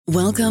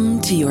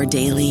Welcome to your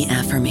daily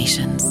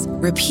affirmations.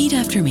 Repeat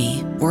after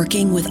me.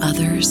 Working with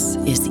others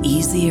is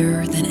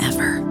easier than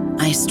ever.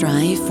 I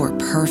strive for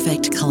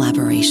perfect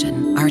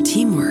collaboration. Our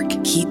teamwork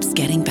keeps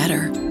getting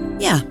better.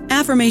 Yeah,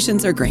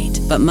 affirmations are great,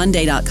 but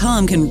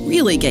Monday.com can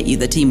really get you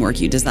the teamwork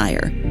you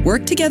desire.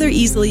 Work together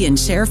easily and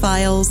share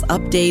files,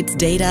 updates,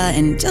 data,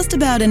 and just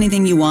about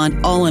anything you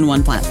want all in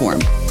one platform.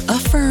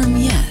 Affirm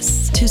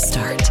yes to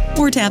start,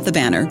 or tap the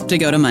banner to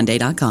go to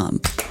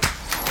Monday.com.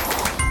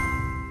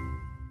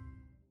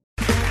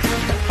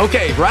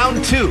 Okay,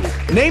 round two.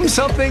 Name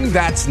something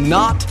that's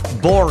not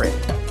boring.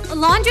 A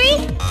laundry?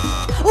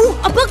 Ooh,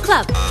 a book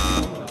club.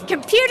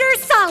 Computer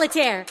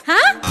solitaire,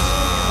 huh?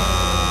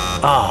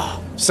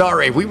 Ah,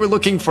 sorry, we were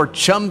looking for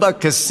Chumba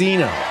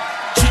Casino.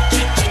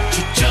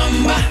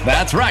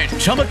 That's right,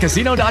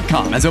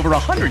 ChumbaCasino.com has over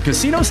 100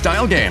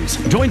 casino-style games.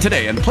 Join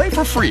today and play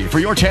for free for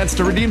your chance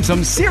to redeem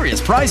some serious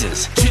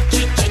prizes.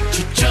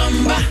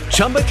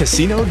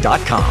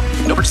 ChumbaCasino.com.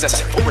 No purchase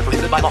necessary. Void where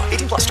prohibited by law.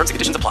 18+ terms and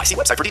conditions apply. See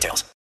website for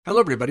details. Hello,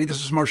 everybody.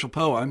 This is Marshall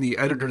Poe. I'm the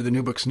editor of the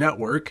New Books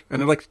Network,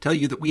 and I'd like to tell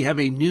you that we have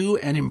a new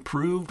and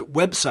improved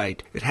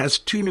website. It has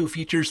two new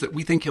features that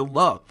we think you'll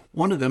love.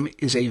 One of them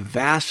is a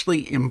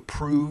vastly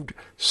improved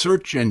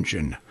search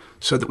engine,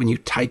 so that when you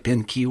type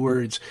in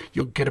keywords,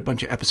 you'll get a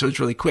bunch of episodes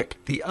really quick.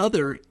 The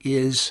other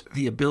is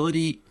the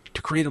ability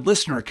to create a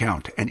listener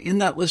account. And in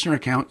that listener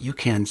account, you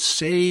can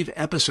save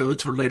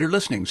episodes for later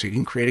listening. So you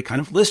can create a kind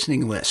of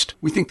listening list.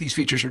 We think these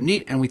features are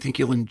neat, and we think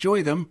you'll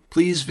enjoy them.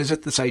 Please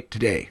visit the site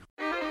today.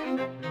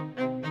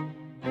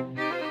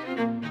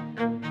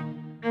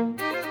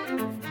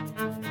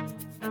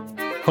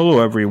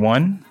 Hello,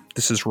 everyone.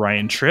 This is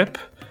Ryan Tripp,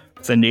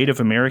 the Native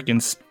American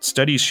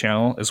Studies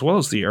channel, as well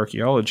as the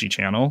Archaeology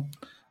channel.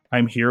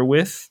 I'm here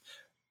with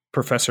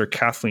Professor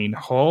Kathleen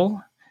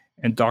Hall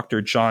and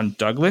Dr. John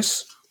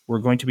Douglas. We're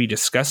going to be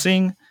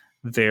discussing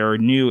their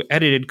new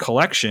edited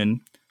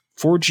collection,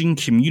 Forging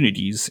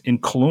Communities in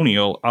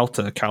Colonial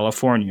Alta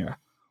California.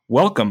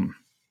 Welcome.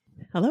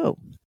 Hello.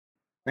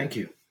 Thank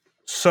you.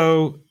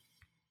 So,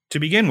 to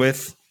begin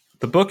with,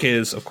 the book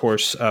is, of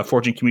course,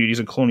 Forging Communities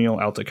in Colonial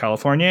Alta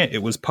California.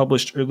 It was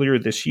published earlier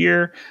this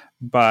year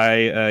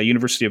by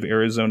University of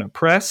Arizona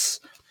Press.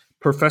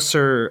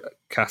 Professor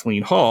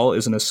Kathleen Hall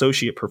is an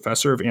associate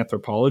professor of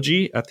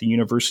anthropology at the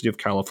University of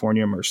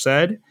California,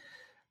 Merced.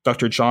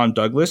 Dr. John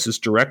Douglas is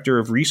director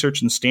of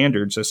research and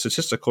standards at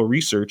Statistical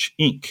Research,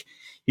 Inc.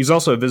 He's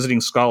also a visiting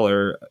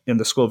scholar in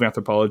the School of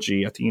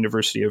Anthropology at the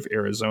University of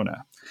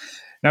Arizona.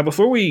 Now,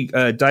 before we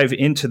dive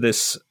into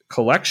this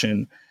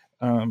collection,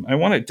 I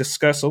want to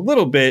discuss a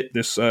little bit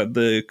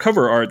the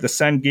cover art, the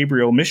San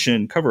Gabriel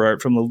Mission cover art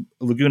from the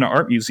Laguna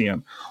Art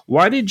Museum.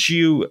 Why did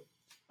you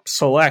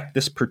select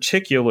this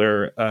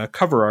particular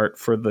cover art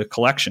for the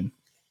collection?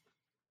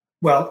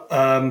 Well,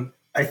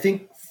 I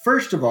think,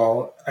 first of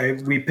all,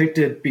 we picked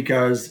it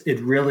because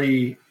it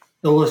really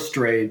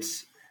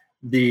illustrates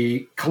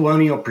the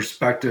colonial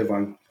perspective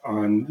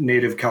on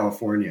Native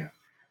California.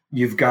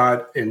 You've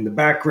got in the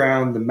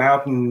background the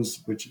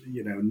mountains, which,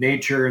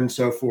 nature and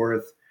so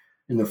forth.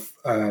 In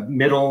the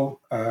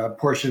middle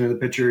portion of the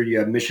picture, you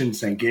have Mission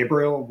San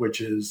Gabriel,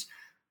 which is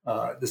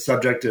the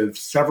subject of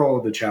several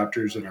of the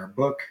chapters in our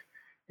book.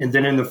 And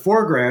then in the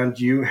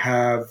foreground, you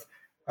have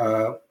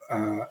a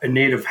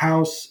native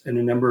house and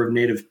a number of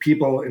native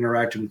people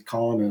interacting with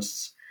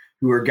colonists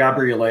who are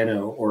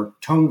Gabrielino or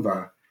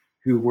Tongva,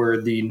 who were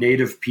the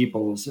native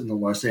peoples in the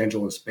Los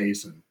Angeles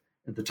Basin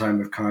at the time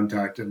of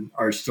contact and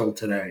are still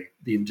today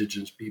the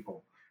indigenous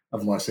people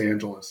of Los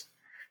Angeles.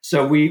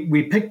 So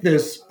we picked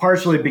this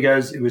partially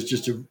because it was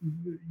just a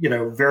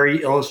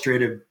very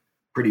illustrative,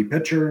 pretty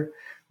picture,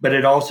 but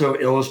it also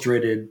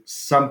illustrated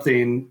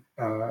something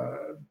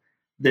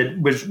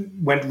that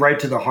went right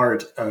to the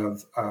heart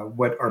of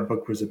what our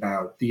book was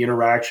about: the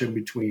interaction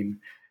between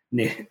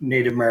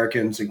Native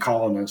Americans and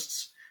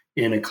colonists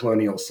in a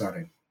colonial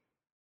setting.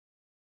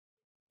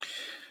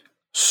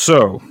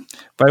 So,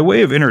 by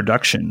way of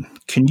introduction,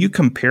 can you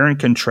compare and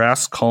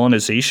contrast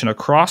colonization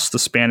across the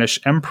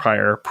Spanish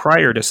Empire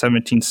prior to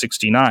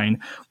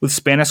 1769 with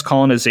Spanish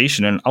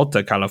colonization in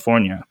Alta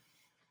California?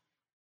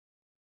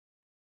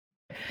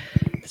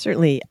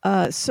 Certainly.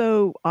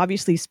 So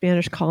obviously,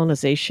 Spanish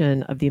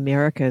colonization of the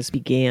Americas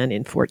began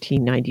in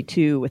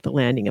 1492 with the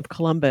landing of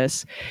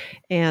Columbus,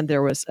 and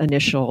there was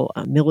initial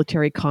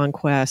military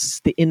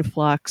conquests, the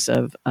influx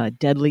of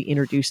deadly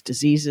introduced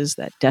diseases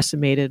that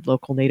decimated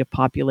local native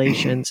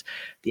populations,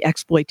 the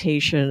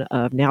exploitation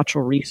of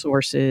natural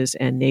resources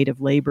and native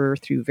labor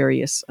through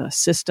various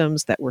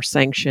systems that were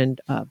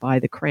sanctioned by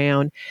the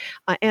Crown.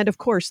 And of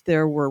course,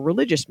 there were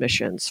religious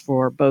missions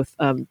for both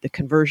the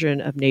conversion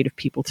of native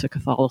people to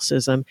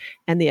Catholicism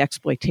and the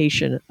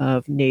exploitation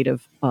of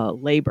native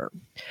labor.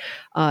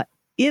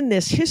 in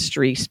this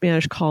history,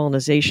 Spanish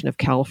colonization of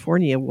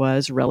California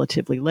was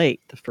relatively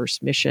late. The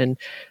first mission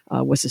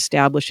was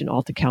established in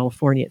Alta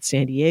California at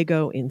San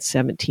Diego in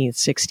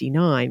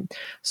 1769.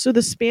 So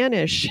the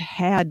Spanish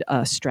had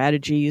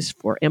strategies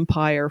for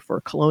empire,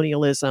 for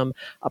colonialism,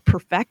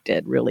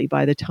 perfected really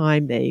by the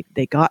time they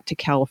got to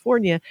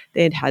California.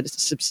 They had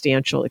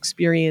substantial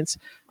experience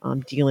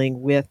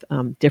dealing with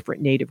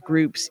different native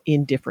groups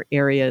in different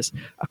areas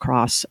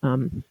across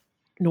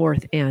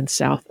North and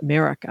South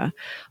America.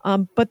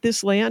 But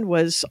this land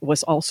was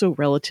also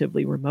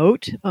relatively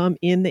remote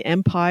in the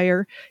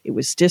empire. It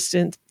was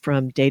distant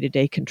from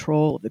day-to-day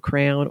control of the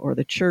crown or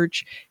the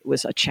church. It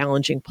was a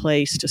challenging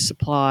place to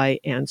supply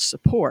and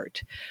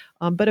support.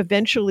 But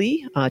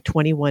eventually,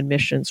 21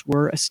 missions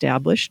were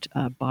established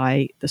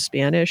by the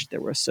Spanish.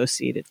 There were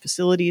associated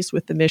facilities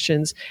with the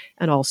missions,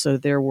 and also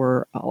there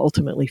were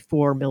ultimately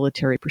 4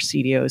 military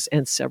presidios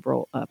and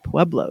several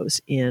pueblos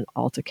in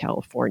Alta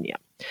California.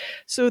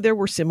 So there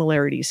were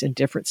similarities and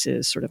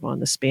differences sort of on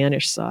the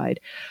Spanish side.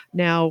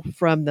 Now,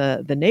 from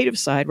the native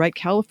side, right,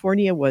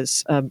 California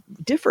was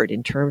differed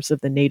in terms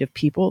of the native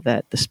people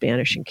that the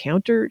Spanish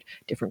encountered,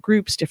 different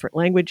groups, different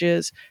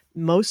languages.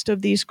 Most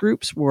of these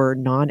groups were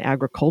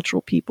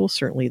non-agricultural people,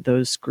 certainly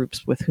those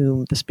groups with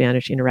whom the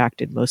Spanish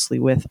interacted mostly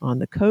with on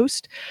the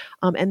coast.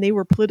 And they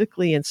were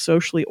politically and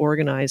socially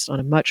organized on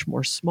a much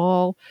more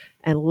small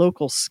and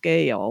local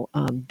scale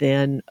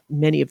than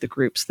many of the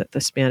groups that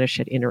the Spanish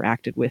had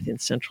interacted with in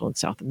Central and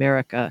South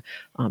America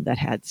that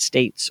had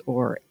states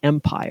or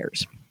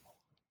empires.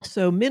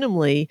 So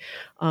minimally,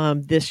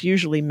 this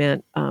usually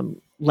meant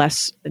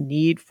less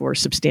need for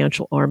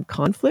substantial armed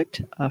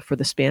conflict for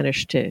the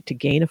Spanish to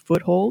gain a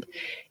foothold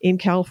in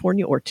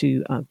California or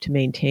to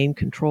maintain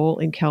control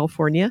in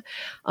California.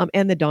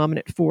 And the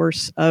dominant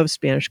force of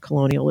Spanish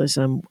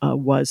colonialism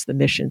was the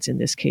missions, in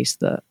this case,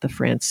 the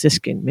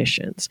Franciscan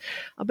missions.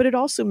 But it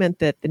also meant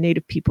that the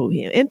native people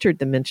who entered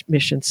the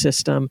mission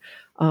system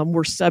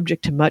were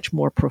subject to much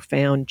more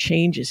profound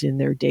changes in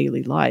their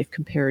daily life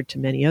compared to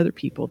many other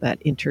people that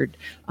entered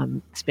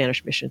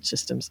Spanish mission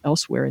systems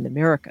elsewhere in the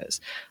Americas.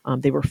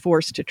 They were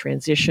forced to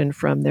transition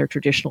from their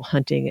traditional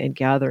hunting and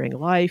gathering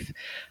life,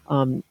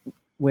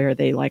 where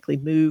they likely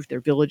moved their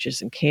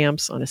villages and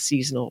camps on a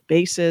seasonal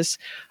basis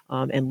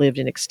and lived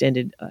in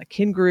extended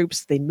kin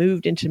groups. They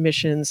moved into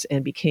missions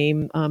and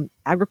became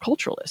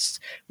agriculturalists,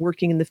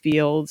 working in the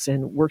fields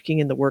and working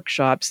in the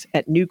workshops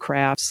at new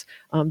crafts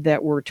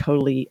that were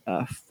totally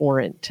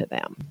foreign to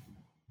them.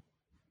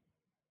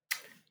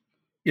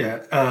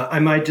 Yeah, I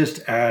might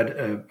just add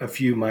a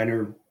few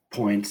minor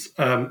points.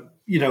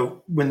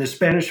 When the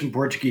Spanish and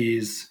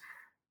Portuguese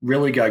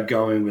really got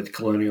going with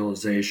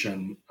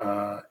colonialization,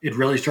 it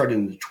really started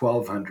in the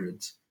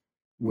 1200s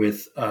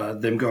with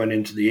them going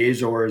into the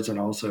Azores and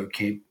also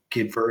Cape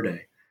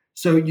Verde.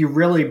 So you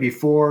really,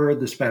 before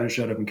the Spanish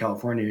showed up in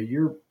California,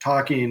 you're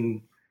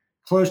talking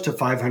close to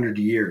 500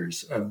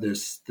 years of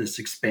this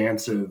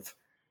expansive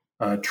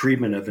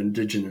treatment of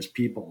indigenous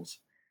peoples.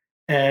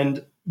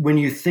 And when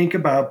you think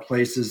about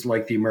places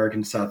like the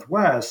American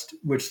Southwest,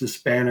 which the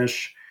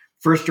Spanish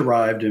first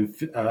arrived in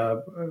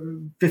 1580s,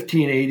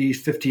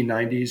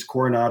 1590s,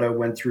 Coronado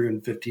went through in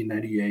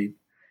 1598,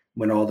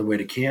 went all the way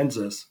to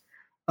Kansas.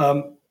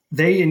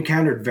 They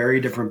encountered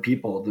very different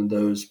people than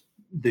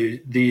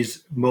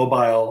these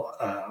mobile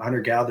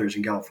hunter-gatherers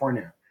in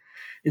California.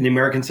 In the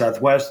American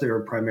Southwest, they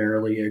were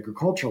primarily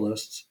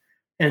agriculturalists.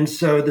 And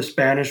so the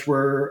Spanish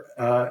were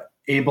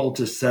able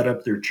to set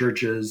up their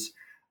churches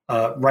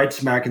right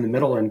smack in the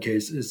middle, in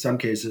some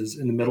cases,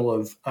 in the middle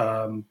of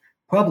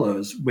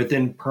pueblos,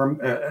 within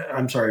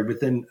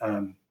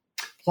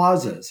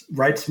plazas,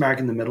 right smack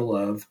in the middle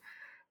of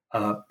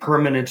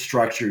permanent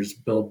structures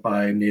built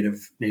by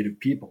native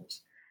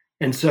peoples.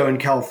 And so in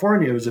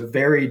California, it was a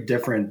very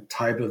different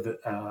type of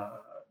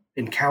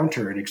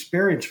encounter and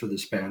experience for the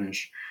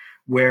Spanish,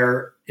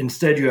 where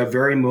instead you have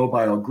very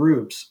mobile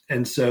groups.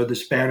 And so the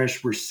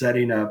Spanish were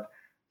setting up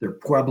their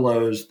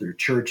pueblos, their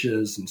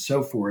churches, and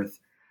so forth,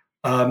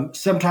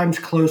 sometimes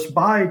close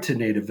by to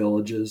native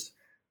villages,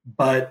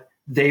 but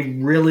they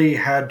really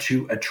had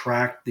to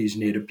attract these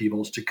native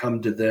peoples to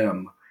come to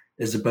them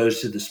as opposed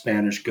to the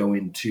Spanish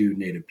going to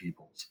native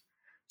peoples.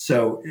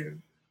 So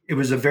it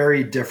was a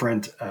very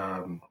different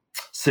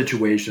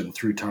situation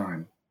through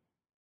time.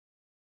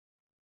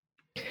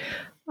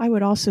 I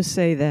would also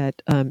say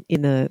that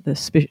in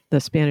the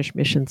Spanish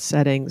mission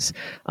settings,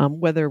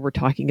 whether we're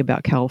talking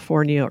about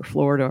California or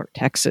Florida or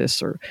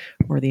Texas or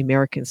the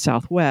American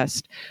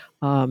Southwest,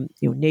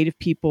 native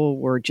people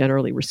were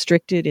generally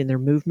restricted in their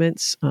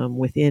movements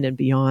within and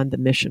beyond the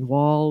mission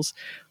walls,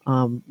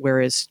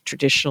 whereas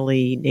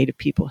traditionally native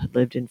people had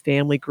lived in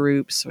family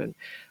groups and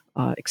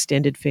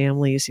extended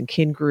families and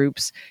kin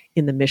groups.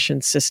 In the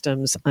mission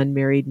systems,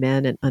 unmarried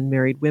men and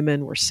unmarried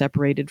women were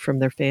separated from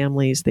their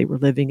families. They were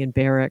living in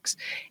barracks,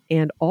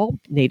 and all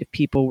native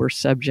people were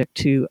subject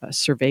to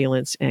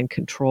surveillance and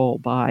control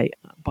by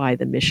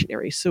the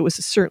missionaries. So it was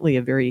certainly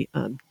a very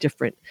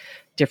different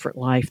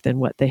life than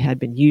what they had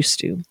been used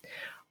to.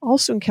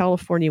 Also in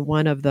California,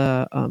 one of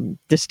the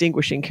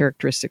distinguishing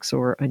characteristics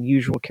or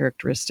unusual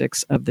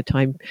characteristics of the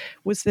time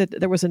was that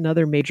there was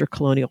another major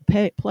colonial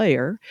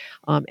player,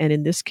 and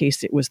in this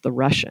case, it was the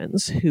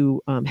Russians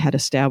who had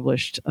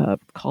established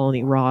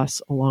Colony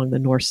Ross along the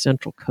north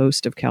central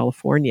coast of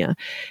California,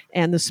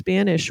 and the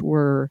Spanish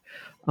were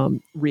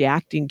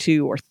reacting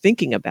to or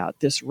thinking about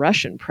this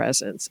Russian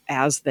presence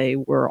as they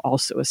were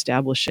also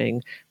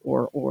establishing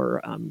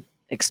or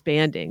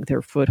expanding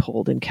their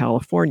foothold in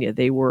California.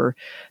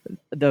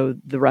 Though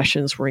the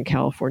Russians were in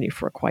California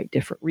for a quite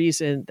different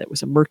reason. That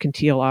was a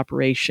mercantile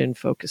operation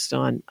focused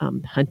on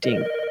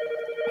hunting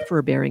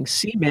fur-bearing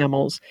sea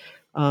mammals.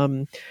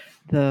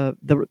 The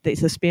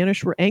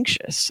Spanish were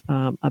anxious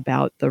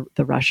about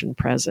the Russian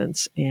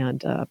presence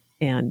and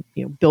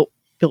built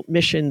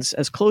missions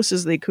as close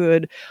as they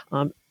could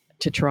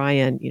to try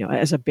and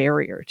as a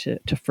barrier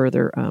to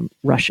further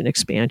Russian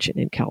expansion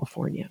in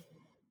California.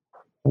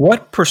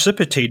 What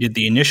precipitated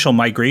the initial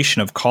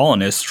migration of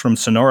colonists from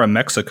Sonora,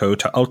 Mexico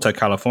to Alta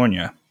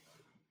California?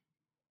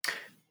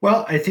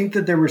 Well, I think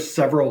that there were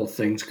several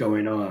things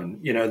going on.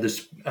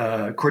 This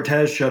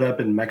Cortez showed up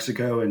in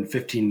Mexico in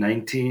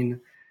 1519,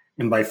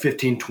 and by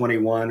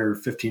 1521 or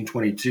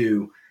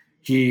 1522,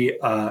 he,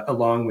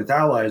 along with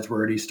allies, were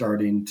already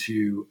starting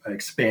to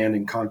expand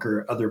and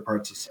conquer other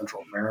parts of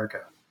Central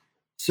America.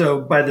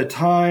 So by the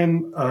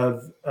time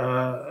of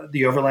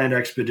the overland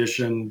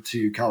expedition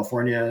to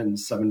California in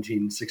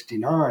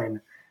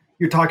 1769,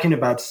 you're talking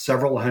about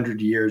several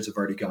hundred years have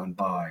already gone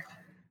by.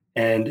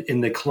 And in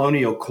the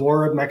colonial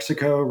core of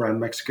Mexico, around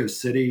Mexico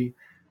City,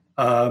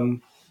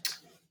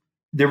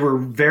 there were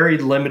very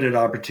limited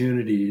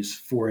opportunities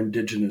for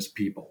indigenous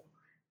people.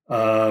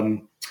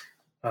 Barb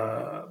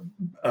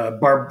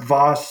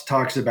Voss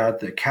talks about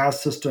the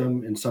caste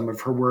system in some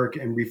of her work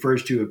and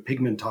refers to a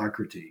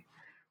pigmentocracy,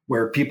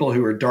 where people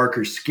who are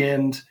darker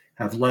skinned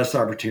have less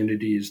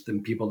opportunities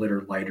than people that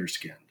are lighter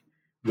skinned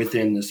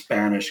within the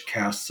Spanish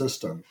caste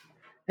system.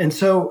 And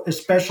so,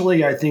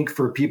 especially I think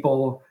for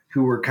people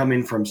who were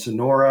coming from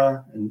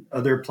Sonora and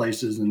other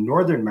places in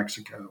northern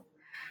Mexico,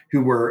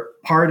 who were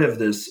part of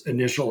this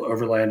initial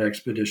overland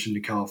expedition to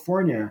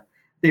California,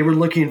 they were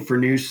looking for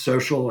new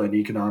social and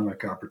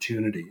economic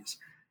opportunities.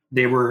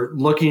 They were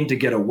looking to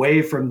get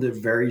away from the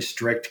very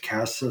strict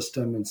caste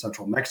system in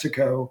central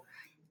Mexico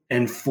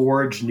and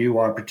forge new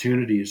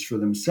opportunities for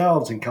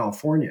themselves in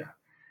California,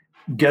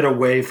 get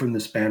away from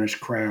the Spanish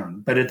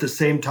crown. But at the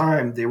same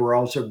time, they were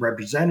also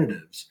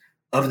representatives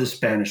of the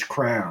Spanish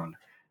crown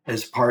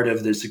as part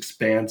of this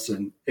expanse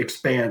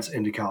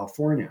into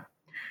California.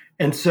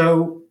 And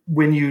so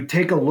when you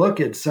take a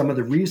look at some of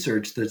the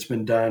research that's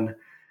been done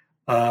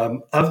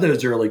of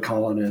those early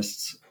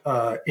colonists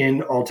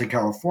in Alta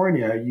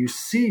California, you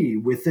see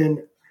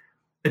within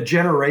a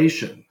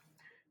generation,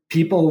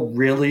 people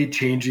really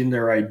changing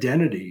their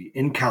identity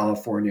in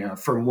California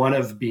from one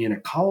of being a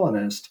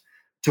colonist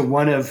to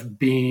one of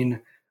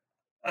being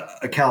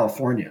a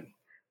Californian,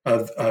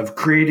 of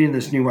creating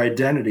this new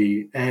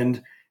identity.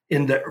 And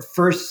in the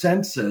first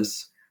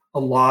census, a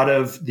lot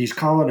of these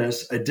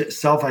colonists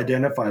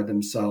self-identify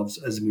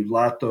themselves as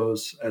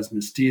mulattoes, as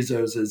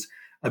mestizos, as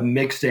a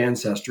mixed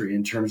ancestry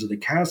in terms of the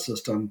caste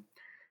system.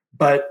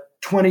 But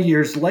 20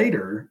 years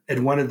later, at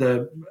one of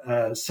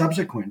the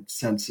subsequent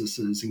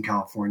censuses in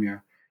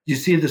California, you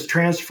see this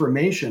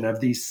transformation of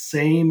these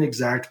same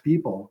exact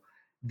people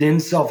then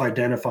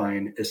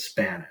self-identifying as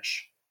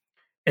Spanish.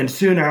 And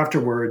soon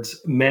afterwards,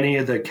 many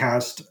of the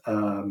caste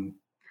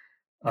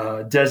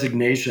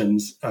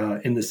designations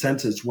in the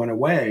census went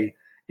away,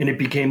 and it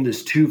became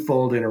this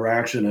twofold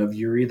interaction of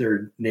you're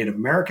either Native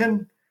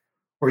American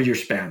or you're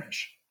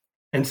Spanish.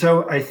 And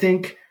so I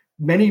think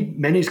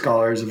many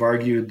scholars have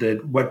argued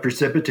that what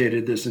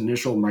precipitated this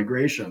initial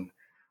migration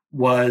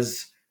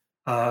was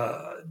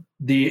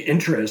the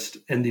interest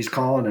in these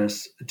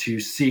colonists to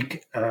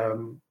seek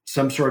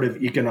some sort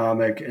of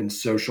economic and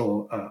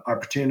social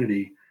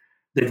opportunity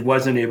that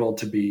wasn't able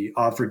to be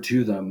offered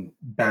to them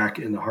back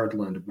in the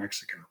heartland of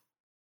Mexico.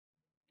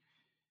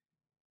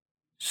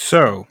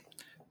 So,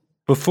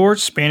 before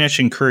Spanish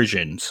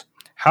incursions,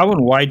 how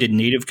and why did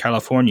Native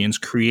Californians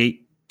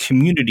create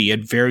community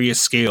at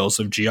various scales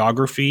of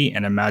geography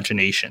and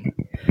imagination?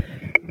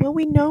 Well,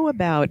 we know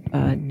about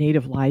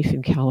Native life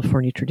in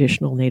California,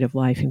 traditional Native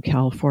life in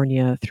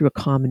California, through a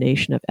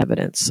combination of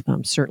evidence.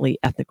 Certainly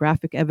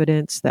ethnographic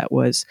evidence that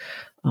was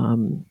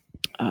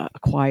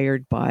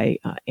acquired by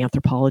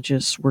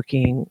anthropologists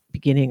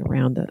beginning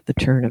around the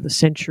turn of the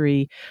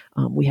century.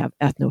 We have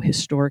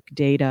ethnohistoric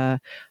data,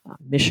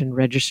 mission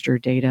register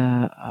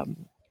data,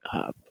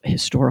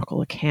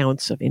 historical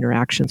accounts of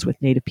interactions with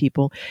Native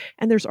people,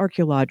 and there's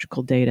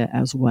archaeological data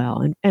as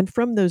well. And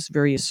from those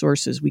various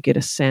sources, we get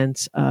a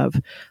sense of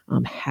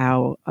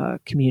how a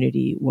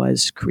community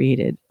was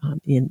created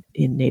in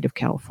Native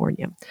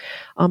California.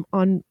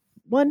 On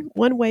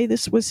one way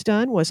this was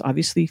done was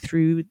obviously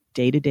through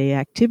day-to-day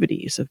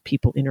activities of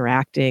people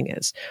interacting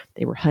as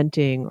they were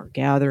hunting or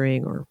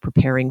gathering or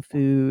preparing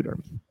food or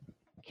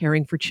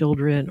caring for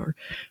children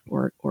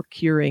or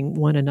curing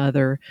one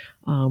another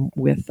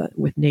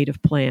with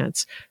native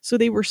plants. So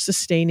they were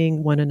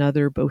sustaining one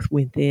another both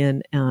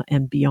within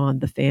and beyond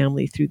the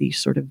family through these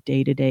sort of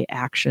day-to-day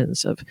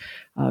actions of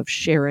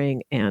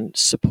sharing and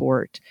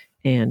support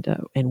and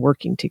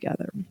working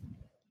together.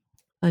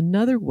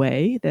 Another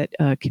way that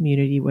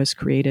community was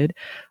created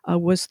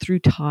was through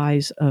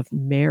ties of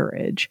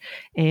marriage.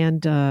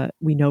 And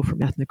we know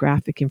from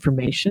ethnographic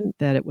information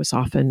that it was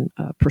often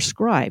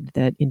prescribed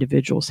that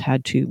individuals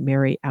had to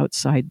marry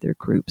outside their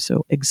group.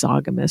 So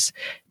exogamous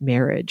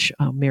marriage,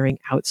 marrying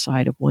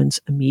outside of one's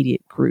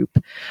immediate group.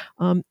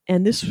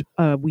 And this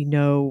we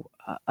know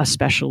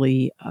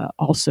especially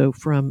also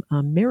from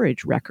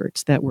marriage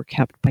records that were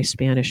kept by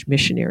Spanish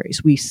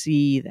missionaries. We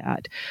see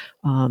that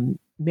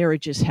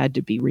marriages had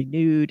to be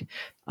renewed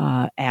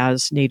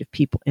as Native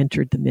people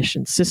entered the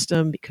mission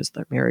system because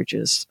their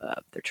marriages,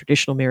 their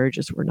traditional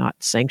marriages, were not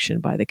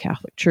sanctioned by the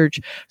Catholic Church.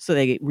 So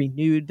they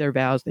renewed their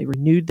vows, they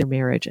renewed their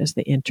marriage as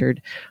they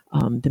entered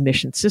the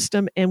mission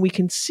system. And we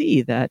can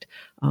see that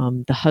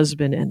the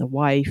husband and the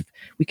wife,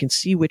 we can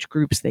see which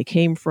groups they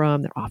came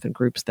from. They're often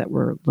groups that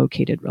were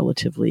located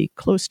relatively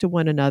close to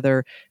one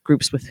another,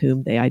 groups with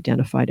whom they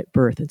identified at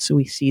birth. And so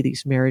we see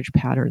these marriage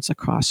patterns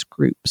across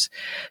groups.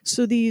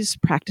 So these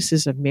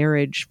practices of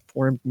marriage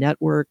formed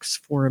networks,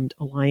 formed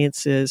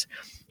alliances,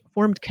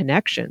 formed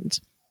connections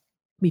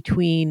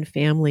between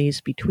families,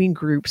 between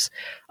groups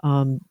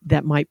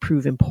that might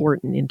prove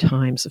important in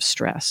times of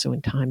stress. So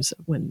in times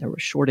when there were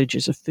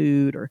shortages of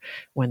food or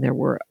when there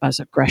were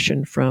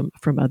aggression from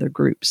other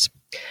groups.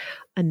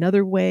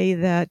 Another way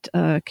that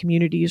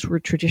communities were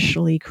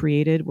traditionally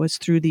created was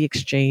through the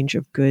exchange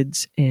of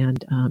goods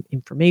and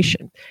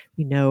information.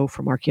 We know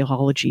from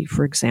archaeology,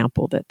 for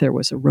example, that there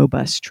was a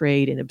robust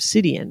trade in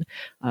obsidian,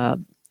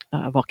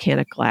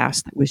 volcanic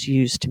glass that was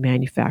used to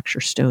manufacture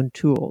stone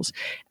tools,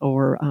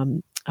 or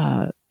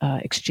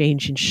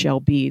exchange in shell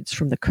beads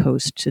from the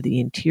coast to the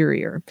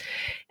interior.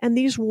 And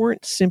these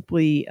weren't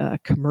simply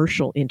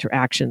commercial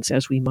interactions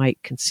as we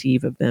might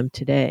conceive of them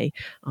today.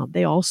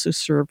 They also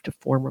served to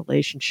form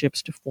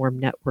relationships, to form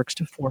networks,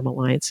 to form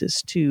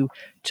alliances, to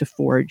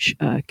forge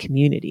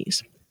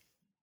communities.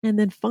 And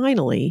then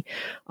finally,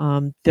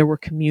 there were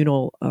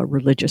communal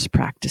religious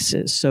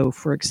practices. So,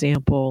 for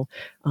example,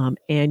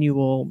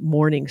 annual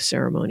mourning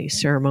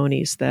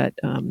ceremonies that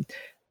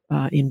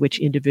in which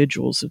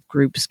individuals of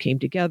groups came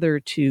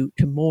together to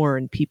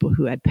mourn people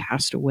who had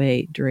passed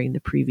away during the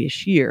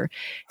previous year.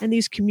 And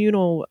these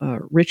communal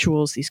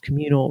rituals, these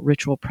communal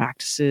ritual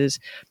practices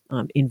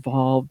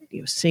involved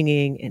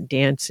singing and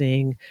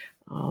dancing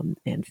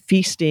and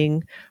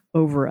feasting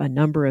over a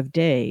number of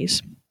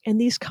days. And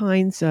these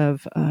kinds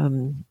of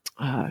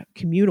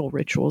communal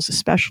rituals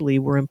especially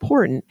were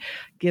important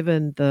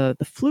given the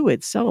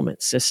fluid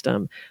settlement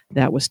system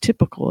that was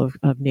typical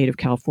of Native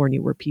California,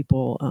 where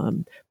people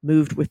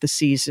moved with the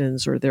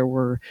seasons, or there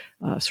were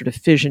sort of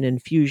fission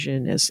and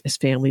fusion as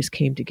families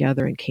came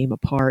together and came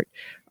apart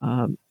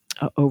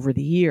over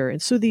the year.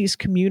 And so these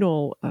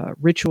communal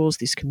rituals,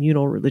 these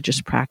communal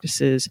religious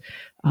practices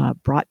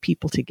brought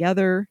people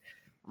together,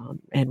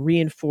 and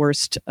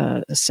reinforced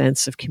a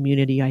sense of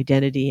community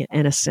identity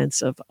and a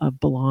sense of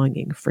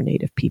belonging for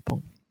Native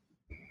people.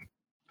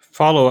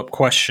 Follow-up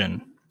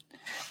question.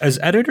 As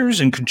editors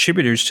and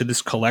contributors to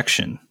this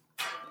collection,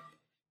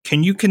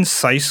 can you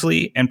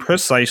concisely and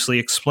precisely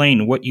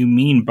explain what you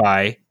mean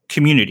by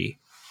community?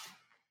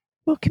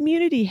 Well,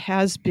 community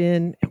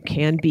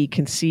can be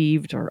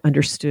conceived or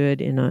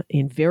understood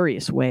in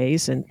various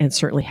ways, and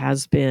certainly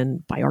has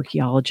been by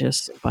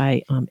archaeologists,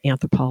 by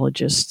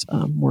anthropologists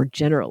more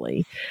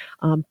generally.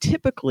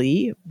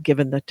 Typically,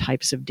 given the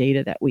types of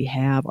data that we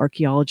have,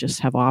 archaeologists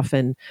have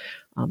often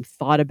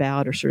thought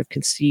about or sort of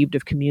conceived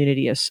of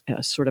community as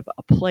sort of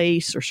a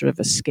place or sort of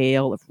a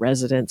scale of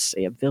residence,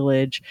 say a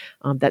village,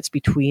 that's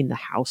between the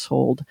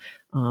household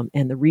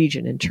and the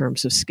region in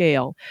terms of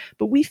scale.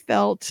 But we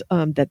felt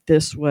that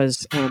this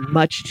was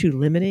much too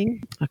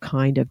limiting a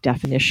kind of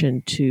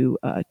definition to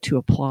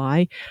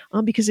apply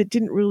because it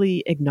didn't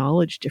really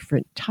acknowledge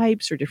different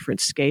types or different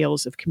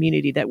scales of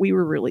community that we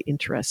were really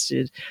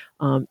interested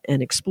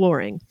in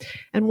exploring.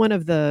 And one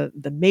of the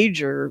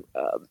major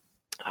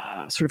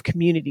sort of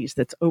communities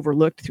that's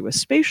overlooked through a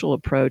spatial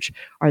approach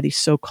are these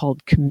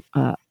so-called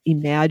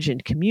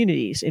imagined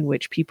communities, in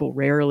which people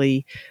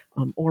rarely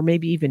or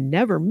maybe even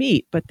never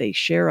meet, but they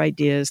share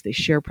ideas, they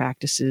share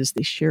practices,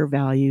 they share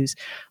values,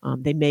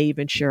 they may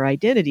even share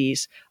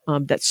identities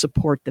that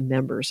support the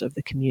members of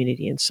the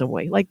community in some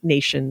way, like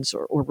nations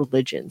or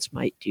religions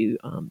might do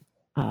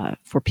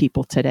for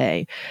people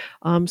today.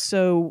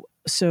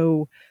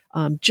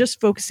 Just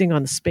focusing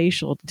on the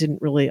spatial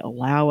didn't really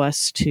allow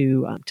us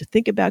to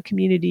think about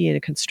community in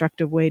a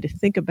constructive way, to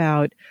think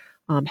about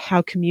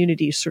how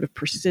communities sort of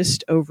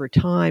persist over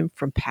time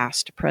from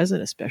past to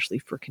present, especially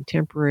for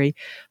contemporary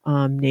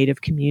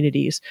Native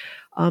communities.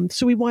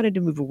 So we wanted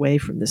to move away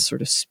from this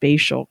sort of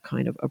spatial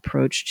kind of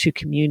approach to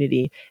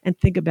community and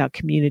think about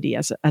community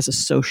as a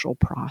social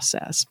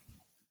process.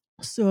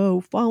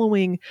 So,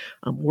 following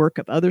work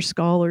of other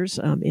scholars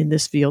in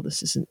this field,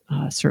 this isn't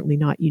certainly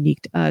not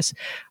unique to us.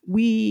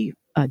 We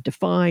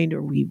defined,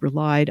 or we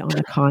relied on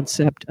the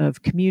concept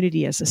of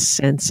community as a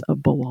sense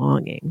of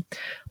belonging.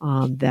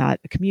 That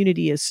a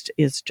community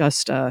is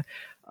just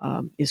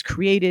is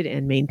created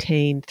and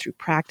maintained through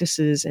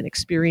practices and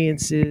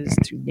experiences,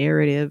 through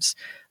narratives,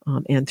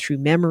 and through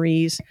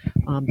memories.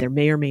 There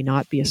may or may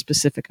not be a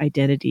specific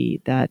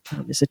identity that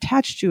is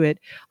attached to it,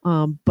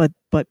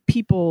 but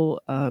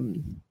people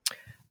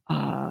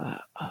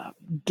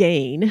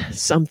gain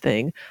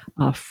something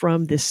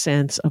from this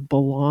sense of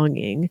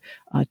belonging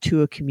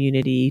to a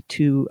community,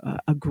 to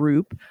a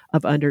group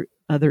of other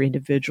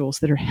individuals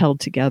that are held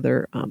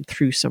together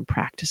through some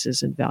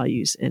practices and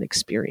values and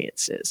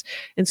experiences.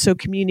 And so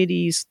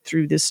communities,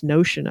 through this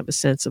notion of a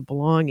sense of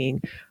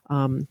belonging,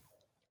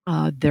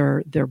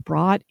 they're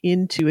brought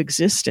into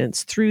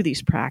existence through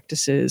these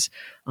practices,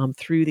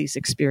 through these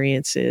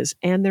experiences,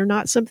 and they're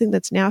not something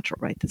that's natural,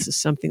 right? This is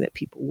something that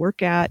people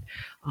work at,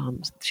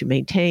 to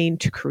maintain,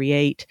 to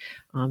create,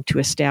 to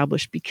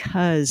establish,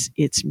 because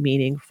it's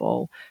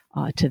meaningful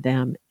to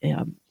them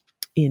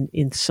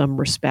in some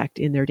respect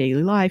in their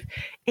daily life,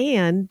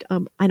 and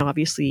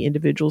obviously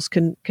individuals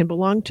can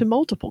belong to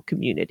multiple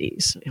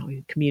communities,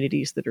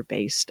 communities that are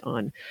based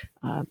on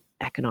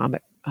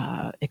economic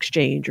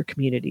exchange, or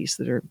communities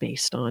that are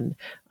based on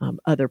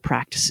other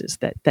practices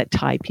that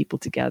tie people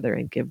together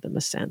and give them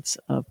a sense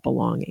of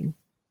belonging.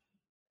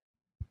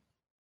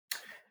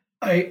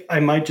 I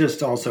might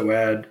just also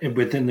add,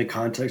 within the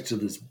context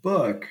of this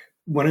book,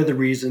 one of the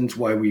reasons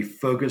why we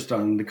focused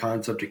on the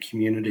concept of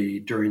community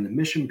during the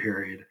mission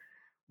period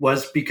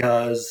was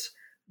because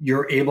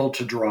you're able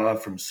to draw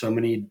from so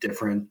many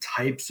different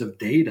types of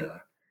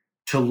data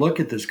to look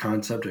at this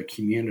concept of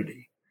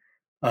community.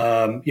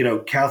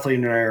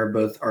 Kathleen and I are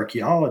both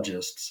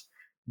archaeologists,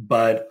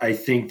 but I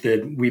think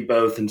that we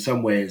both, in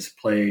some ways,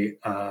 play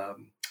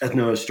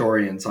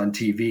ethnohistorians on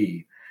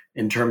TV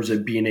in terms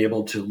of being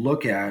able to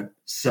look at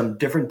some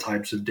different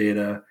types of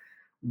data,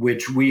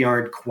 which we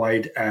aren't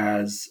quite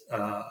as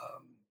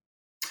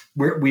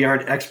we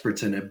aren't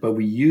experts in it, but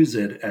we use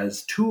it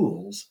as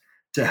tools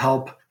to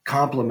help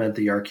complement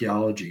the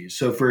archaeology.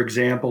 So, for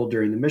example,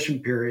 during the mission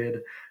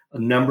period, a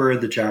number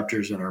of the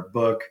chapters in our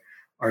book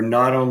are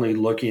not only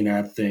looking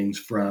at things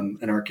from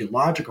an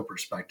archaeological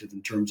perspective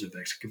in terms of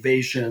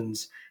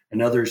excavations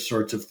and other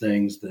sorts of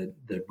things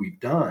that we've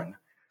done,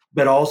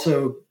 but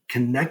also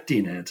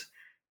connecting it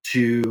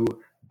to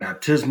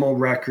baptismal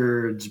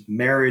records,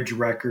 marriage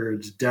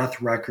records,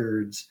 death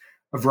records,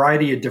 a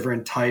variety of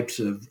different types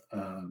of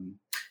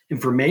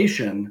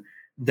information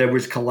that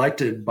was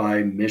collected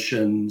by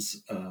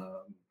missions,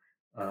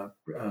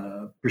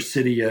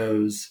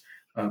 presidios,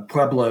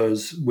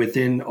 pueblos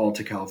within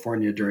Alta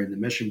California during the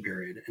mission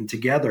period. And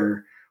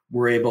together,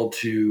 we're able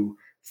to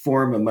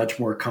form a much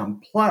more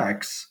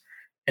complex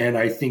and,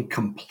 I think,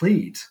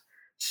 complete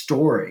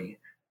story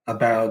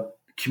about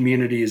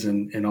communities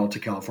in Alta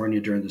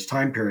California during this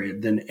time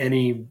period than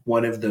any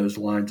one of those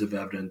lines of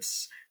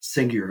evidence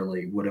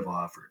singularly would have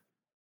offered.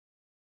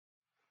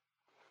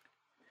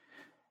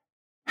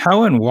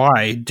 How and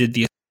why did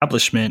the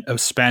establishment of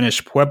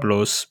Spanish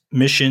pueblos,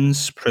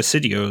 missions,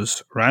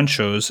 presidios,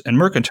 ranchos, and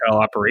mercantile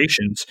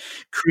operations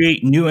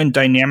create new and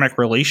dynamic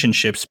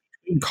relationships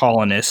between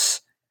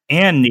colonists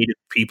and native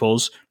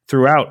peoples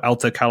throughout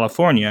Alta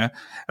California,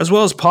 as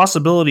well as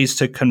possibilities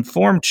to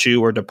conform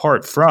to or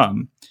depart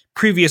from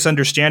previous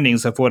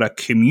understandings of what a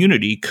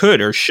community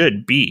could or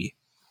should be?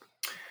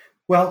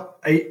 Well,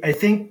 I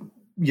think,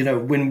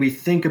 when we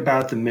think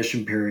about the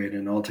mission period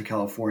in Alta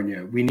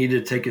California, we need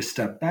to take a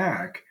step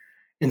back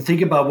and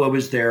think about what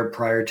was there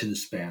prior to the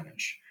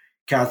Spanish.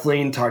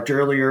 Kathleen talked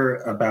earlier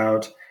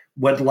about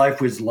what life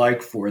was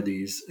like for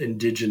these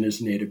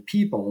indigenous native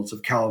peoples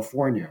of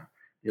California.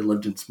 They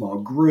lived in small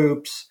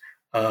groups,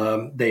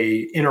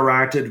 they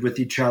interacted with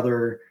each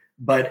other,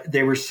 but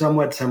they were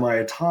somewhat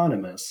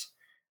semi-autonomous.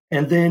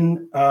 And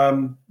then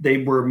they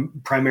were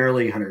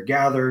primarily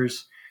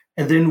hunter-gatherers.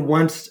 And then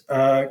once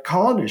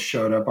colonists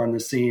showed up on the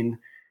scene,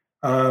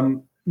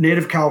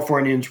 Native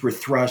Californians were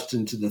thrust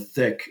into the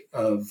thick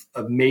of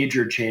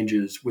major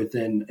changes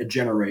within a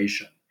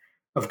generation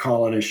of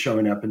colonists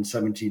showing up in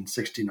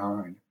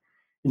 1769.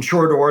 In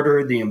short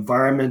order, the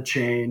environment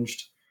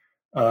changed,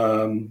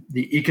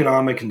 the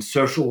economic and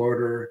social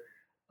order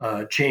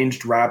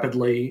changed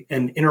rapidly,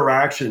 and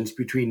interactions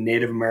between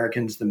Native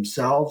Americans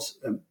themselves,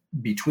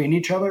 between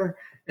each other,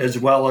 as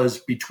well as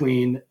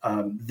between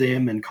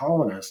them and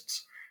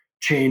colonists,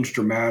 changed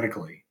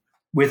dramatically.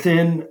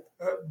 Within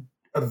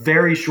a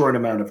very short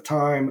amount of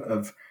time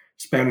of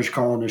Spanish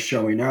colonists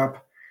showing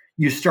up,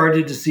 you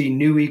started to see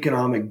new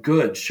economic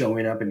goods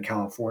showing up in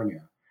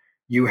California.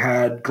 You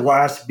had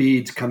glass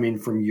beads coming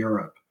from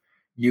Europe.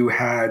 You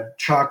had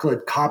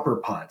chocolate copper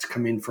pots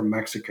coming from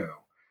Mexico.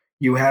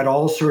 You had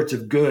all sorts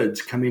of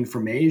goods coming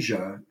from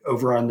Asia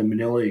over on the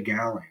Manila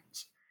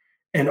galleons.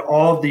 And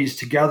all of these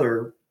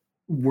together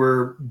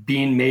were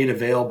being made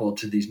available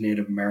to these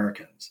Native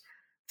Americans.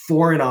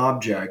 Foreign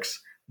objects,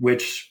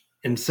 which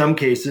in some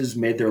cases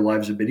made their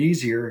lives a bit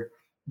easier.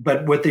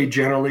 But what they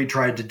generally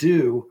tried to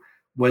do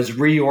was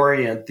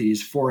reorient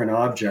these foreign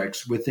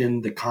objects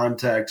within the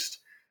context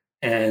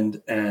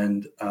and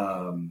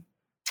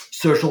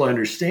social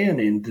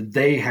understanding that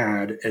they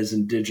had as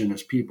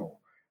indigenous people.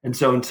 And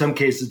so in some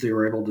cases, they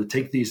were able to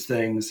take these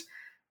things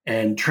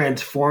and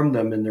transform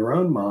them in their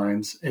own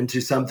minds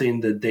into something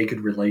that they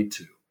could relate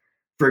to.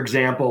 For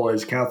example,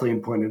 as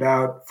Kathleen pointed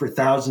out, for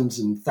thousands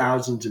and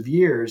thousands of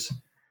years,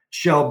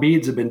 shell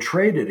beads have been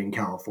traded in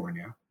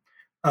California.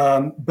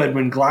 But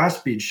when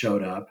glass beads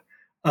showed up,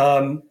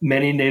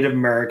 many Native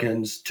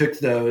Americans took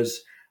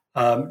those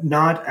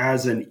not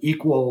as an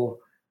equal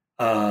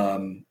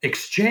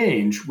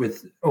exchange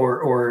with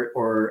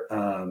or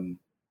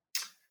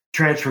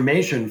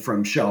transformation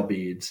from shell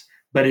beads,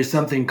 but is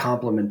something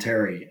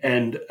complementary.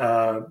 And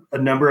a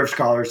number of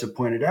scholars have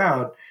pointed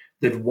out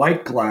that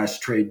white glass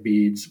trade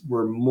beads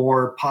were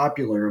more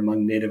popular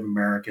among Native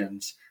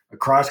Americans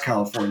across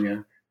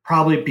California,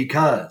 probably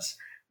because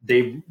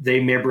they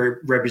may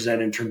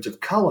represent, in terms of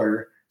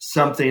color,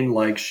 something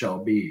like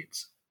shell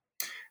beads.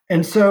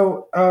 And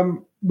so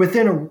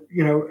within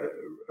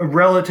a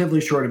relatively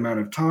short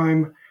amount of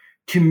time,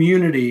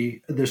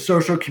 the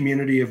social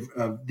community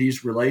of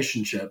these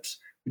relationships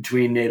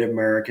between Native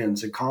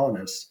Americans and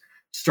colonists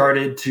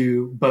started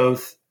to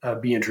both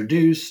be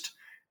introduced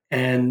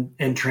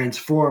and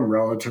transform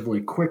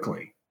relatively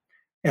quickly.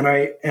 And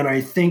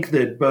I think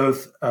that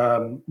both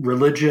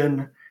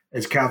religion,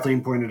 as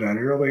Kathleen pointed out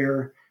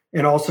earlier,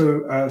 and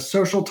also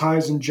social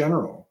ties in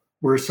general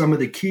were some of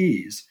the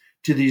keys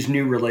to these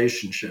new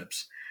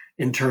relationships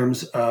in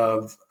terms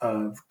of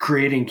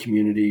creating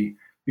community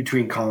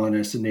between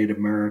colonists and Native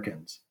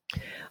Americans.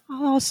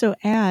 I'll also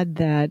add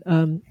that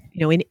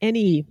in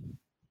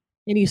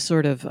any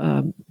sort of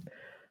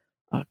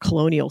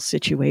colonial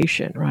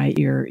situation, right?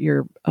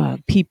 Your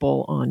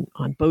people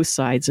on both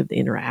sides of the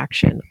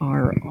interaction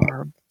are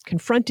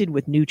confronted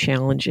with new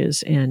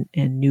challenges and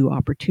new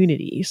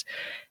opportunities.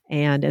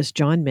 And as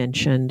John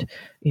mentioned,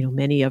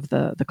 many of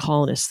the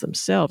colonists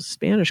themselves,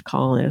 Spanish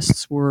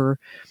colonists, were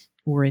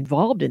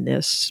involved in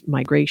this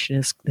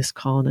migration, this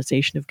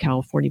colonization of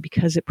California,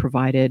 because it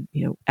provided,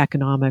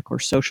 economic or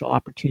social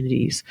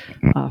opportunities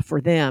for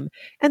them.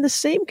 And the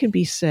same can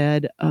be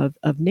said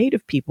of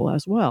Native people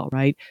as well,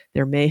 right?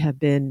 There may have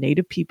been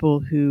Native people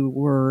who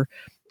were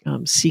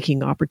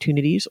seeking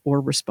opportunities or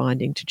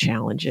responding to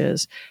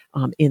challenges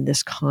in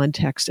this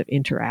context of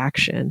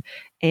interaction.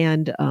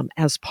 And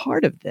as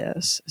part of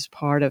this,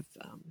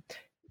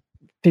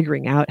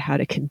 figuring out how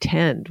to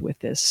contend with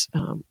this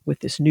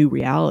new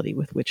reality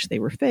with which they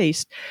were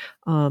faced,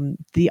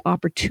 the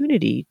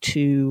opportunity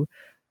to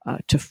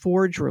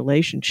forge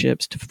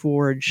relationships, to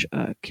forge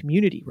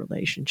community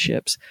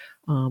relationships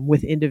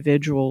with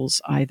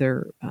individuals,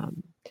 either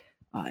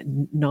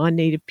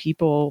non-Native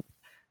people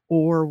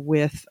or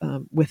with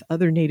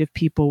other Native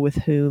people with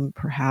whom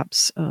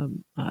perhaps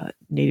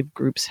Native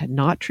groups had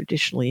not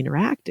traditionally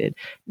interacted,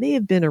 may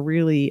have been a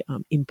really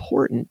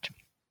important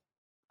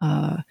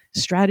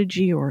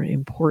strategy or an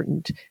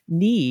important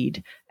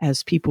need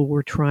as people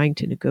were trying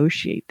to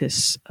negotiate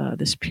this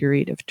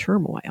period of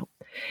turmoil.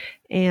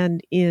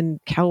 And in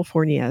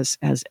California,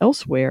 as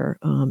elsewhere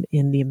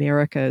in the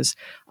Americas,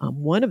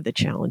 one of the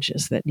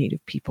challenges that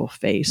Native people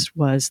faced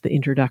was the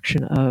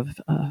introduction of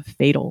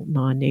fatal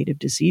non-Native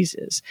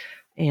diseases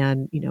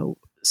and,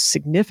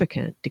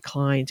 significant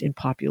declines in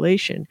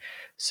population.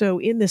 So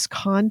in this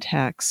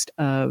context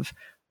of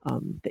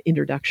the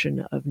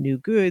introduction of new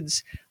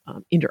goods,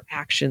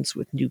 interactions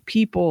with new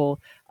people,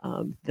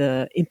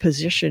 the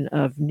imposition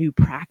of new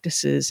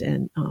practices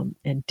and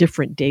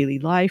different daily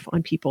life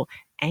on people,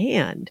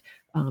 and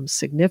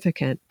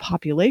significant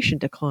population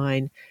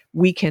decline,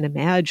 we can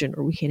imagine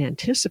or we can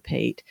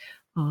anticipate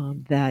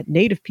that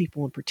Native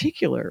people in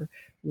particular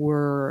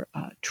were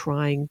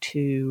trying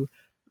to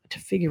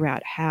figure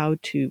out how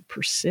to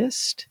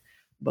persist,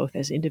 both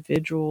as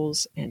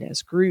individuals and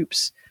as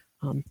groups,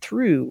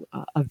 through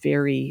a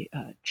very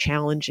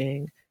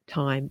challenging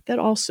time that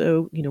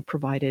also,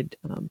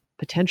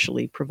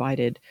 potentially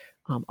provided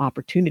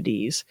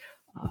opportunities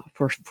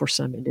for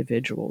some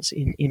individuals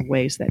in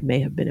ways that may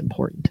have been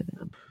important to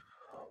them.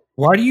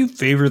 Why do you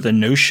favor the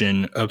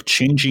notion of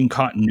changing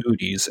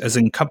continuities as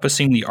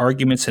encompassing the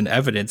arguments and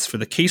evidence for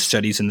the case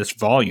studies in this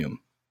volume?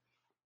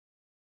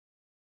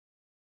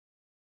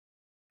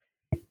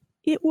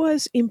 It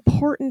was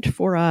important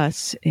for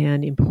us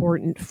and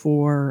important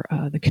for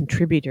the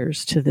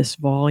contributors to this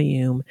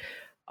volume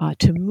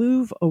to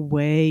move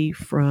away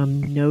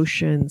from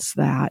notions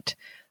that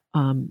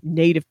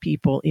Native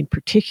people in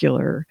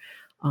particular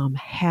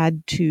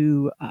had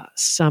to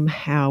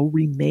somehow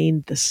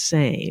remain the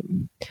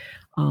same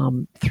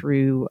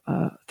through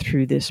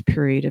this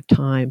period of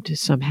time, to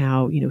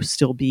somehow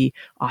still be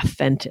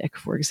authentic,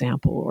 for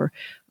example, or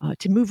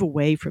to move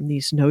away from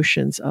these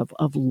notions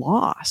of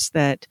loss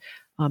that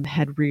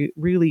had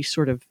really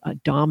sort of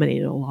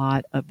dominated a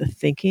lot of the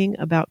thinking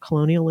about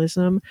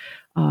colonialism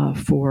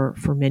for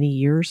many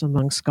years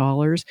among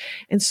scholars.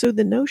 And so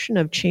the notion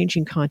of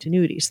changing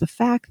continuities, the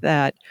fact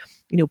that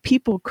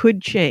people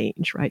could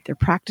change, right? Their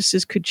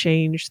practices could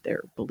change,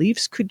 their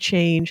beliefs could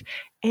change,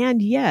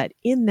 and yet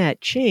in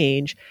that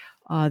change,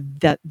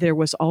 that there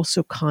was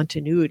also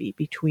continuity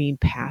between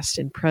past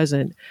and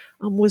present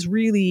was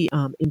really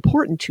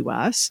important to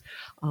us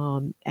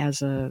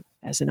as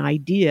an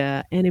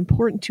idea, and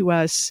important to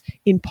us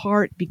in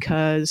part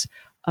because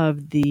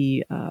of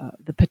the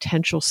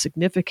potential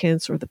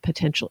significance or the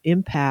potential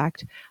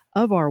impact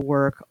of our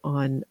work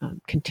on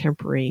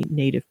contemporary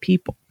Native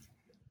people.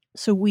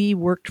 So we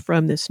worked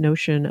from this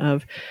notion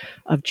of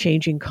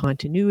changing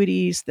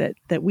continuities,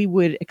 that we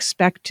would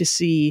expect to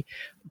see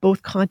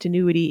both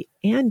continuity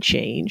and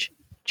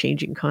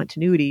changing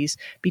continuities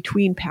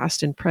between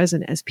past and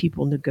present as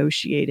people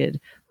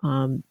negotiated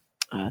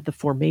the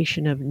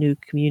formation of new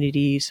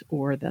communities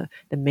or the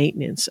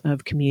maintenance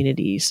of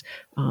communities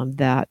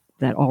that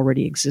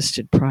already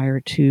existed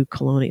prior to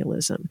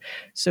colonialism.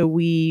 So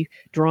we,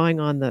 drawing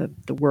on the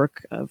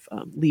work of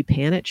Lee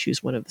Panitch,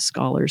 who's one of the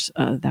scholars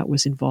that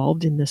was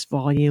involved in this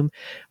volume,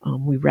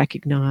 we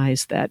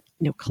recognize that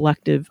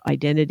collective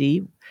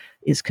identity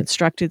is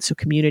constructed, so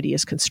community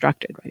is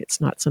constructed, right? It's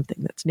not something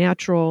that's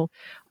natural,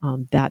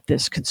 that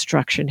this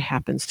construction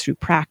happens through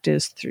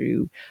practice,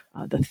 through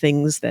the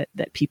things that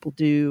people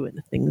do and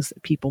the things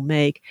that people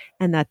make,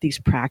 and that these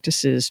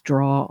practices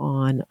draw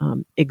on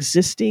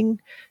existing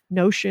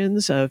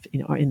notions of,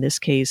 in this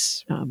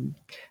case,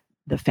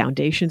 the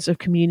foundations of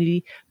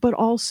community, but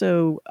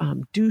also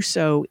do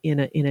so in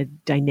a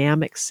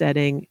dynamic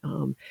setting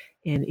and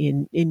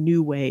in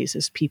new ways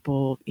as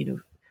people,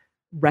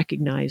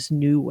 recognize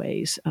new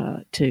ways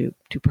to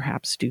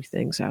perhaps do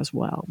things as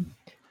well.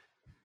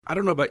 I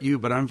don't know about you,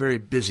 but I'm very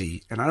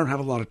busy and I don't have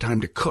a lot of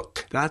time to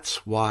cook.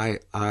 That's why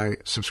I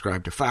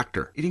subscribe to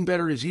Factor. Eating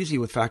better is easy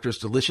with Factor's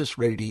delicious,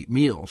 ready-to-eat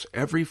meals.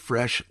 Every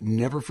fresh,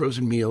 never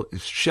frozen meal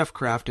is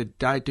chef-crafted,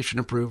 dietitian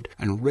approved,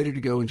 and ready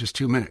to go in just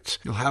 2 minutes.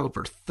 You'll have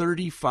over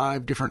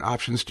 35 different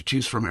options to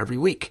choose from every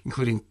week,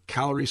 including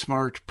Calorie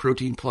Smart,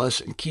 Protein Plus,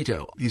 and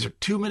Keto. These are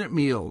 2-minute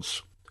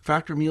meals.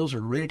 Factor meals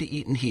are ready to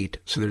eat and heat,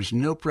 so there's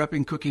no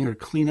prepping, cooking, or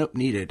cleanup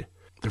needed.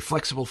 They're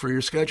flexible for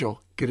your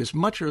schedule. Get as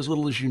much or as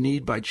little as you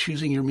need by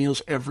choosing your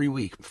meals every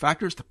week.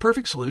 Factor is the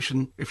perfect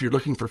solution if you're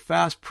looking for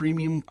fast,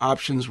 premium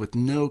options with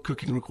no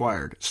cooking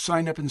required.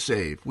 Sign up and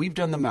save. We've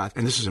done the math,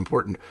 and this is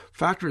important.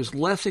 Factor is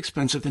less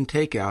expensive than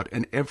takeout,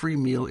 and every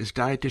meal is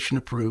dietitian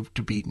approved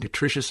to be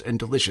nutritious and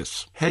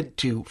delicious. Head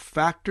to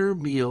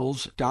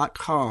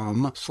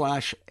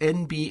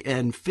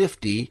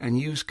factormeals.com/NBN50 and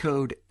use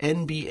code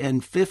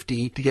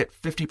NBN50 to get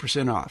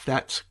 50% off.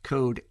 That's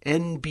code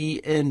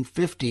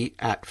NBN50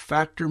 at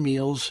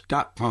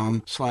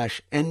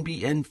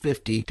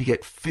factormeals.com/NBN50 to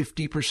get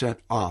 50%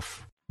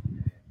 off.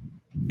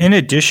 In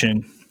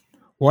addition,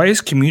 why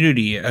is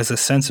community as a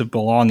sense of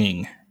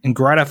belonging and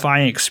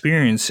gratifying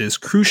experiences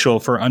crucial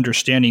for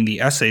understanding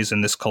the essays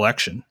in this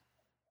collection?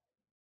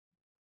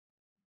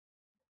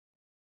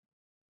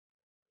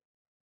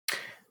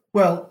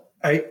 Well,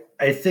 I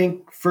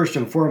think first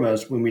and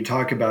foremost, when we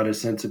talk about a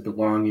sense of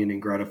belonging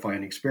and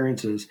gratifying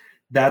experiences,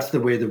 that's the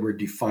way that we're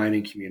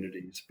defining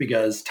communities,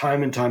 because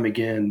time and time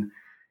again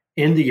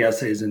in the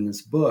essays in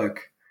this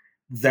book,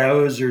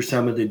 those are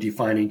some of the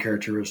defining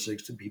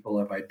characteristics that people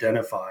have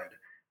identified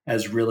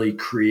as really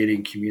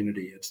creating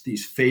community. It's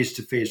these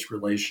face-to-face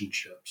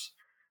relationships.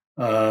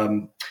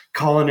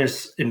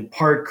 Colonists in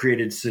part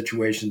created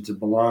situations of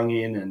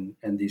belonging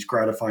and these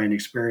gratifying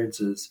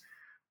experiences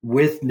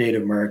with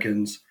Native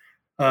Americans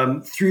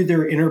through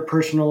their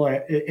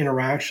interpersonal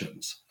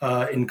interactions,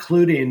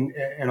 including,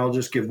 and I'll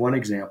just give one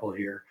example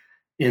here,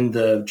 in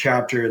the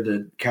chapter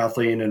that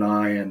Kathleen and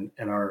I and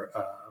our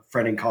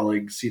friend and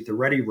colleague Sitha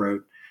Reddy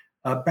wrote,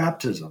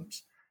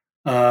 baptisms.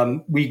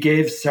 We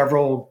gave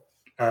several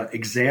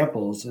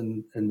examples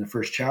in the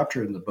first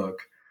chapter in the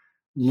book,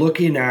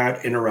 looking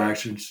at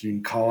interactions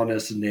between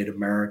colonists and Native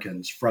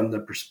Americans from the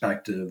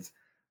perspective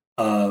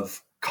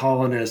of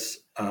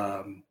colonists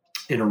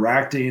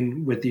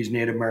interacting with these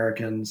Native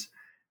Americans,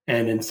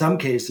 and in some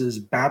cases,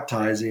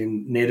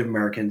 baptizing Native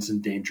Americans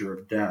in danger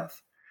of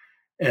death.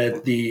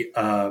 At the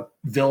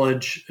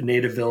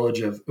native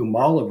village of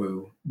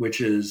Umalawu,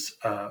 which is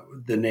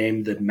the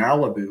name that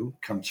Malibu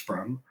comes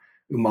from.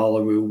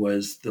 Umalawu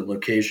was the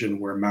location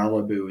where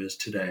Malibu is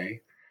today.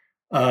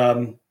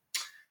 One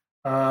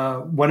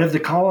of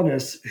the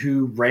colonists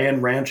who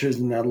ran ranches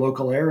in that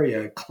local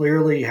area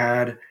clearly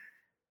had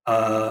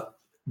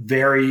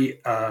very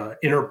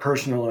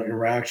interpersonal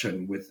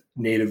interaction with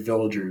native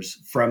villagers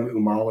from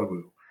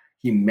Umalawu.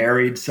 He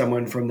married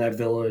someone from that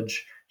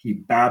village. He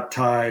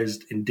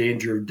baptized in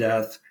danger of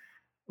death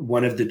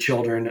one of the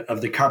children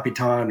of the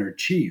Capitan or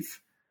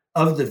chief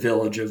of the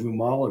village of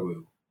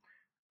Umalawu.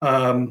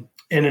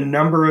 In a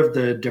number of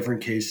the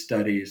different case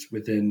studies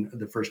within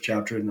the first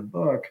chapter in the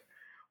book,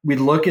 we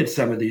look at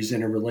some of these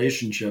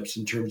interrelationships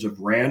in terms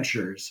of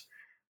ranchers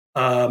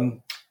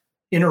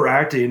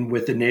interacting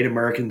with the Native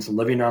Americans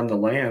living on the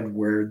land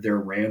where their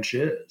ranch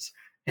is.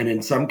 And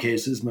in some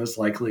cases, most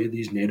likely,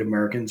 these Native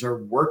Americans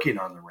are working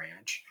on the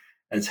ranch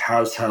as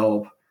house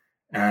help,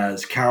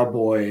 as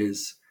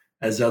cowboys,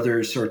 as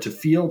other sorts of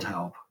field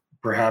help.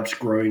 perhaps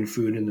growing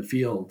food in the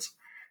fields.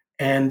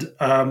 And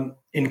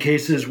in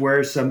cases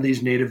where some of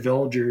these native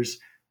villagers,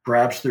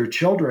 perhaps their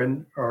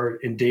children, are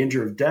in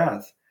danger of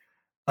death,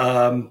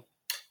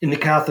 in the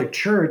Catholic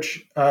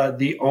Church,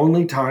 the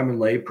only time a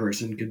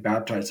layperson could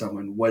baptize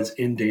someone was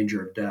in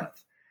danger of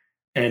death.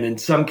 And in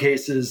some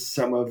cases,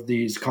 some of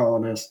these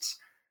colonists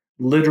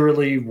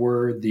literally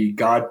were the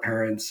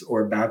godparents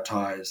or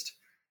baptized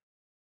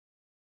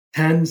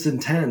tens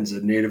and tens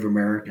of Native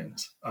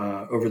Americans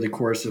over the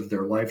course of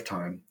their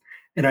lifetime.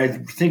 And I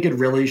think it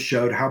really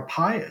showed how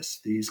pious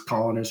these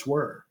colonists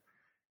were.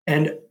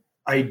 And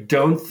I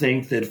don't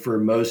think that for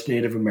most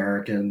Native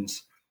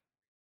Americans,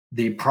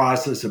 the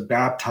process of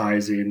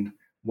baptizing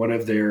one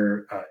of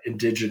their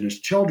indigenous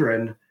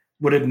children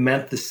would have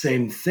meant the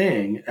same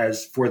thing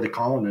as for the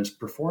colonists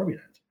performing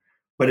it.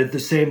 But at the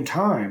same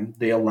time,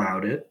 they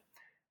allowed it.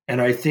 And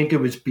I think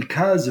it was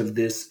because of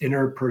this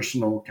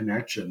interpersonal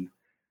connection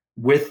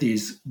with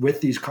these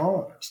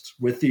colonists,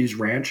 with these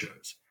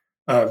rancheros.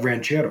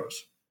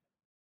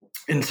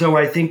 And so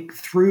I think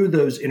through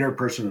those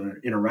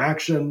interpersonal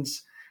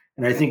interactions,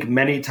 and I think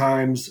many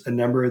times a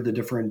number of the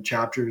different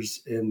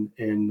chapters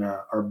in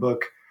our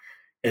book,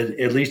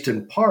 at least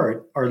in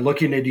part, are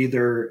looking at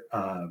either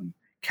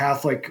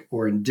Catholic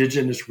or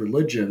indigenous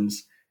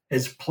religions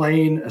as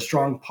playing a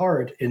strong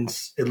part in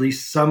at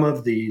least some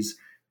of these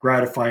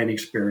gratifying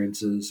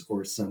experiences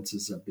or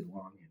senses of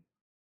belonging.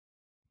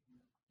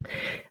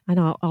 And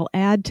I'll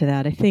add to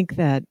that. I think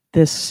that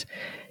this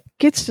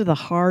gets to the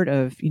heart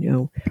of,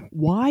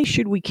 why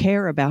should we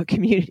care about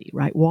community,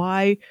 right?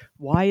 Why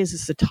is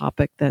this a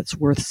topic that's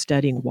worth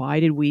studying? Why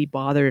did we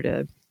bother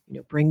to,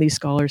 bring these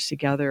scholars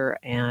together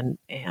and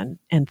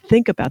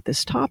think about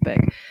this topic?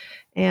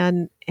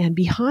 And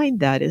behind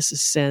that is a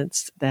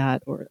sense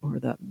that, or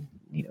the,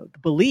 the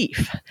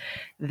belief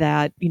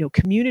that,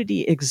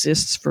 community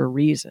exists for a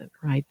reason,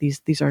 right?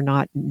 These are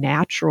not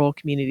natural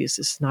communities.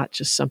 This is not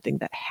just something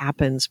that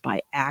happens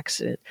by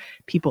accident.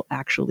 People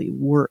actually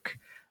work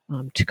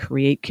to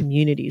create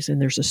communities,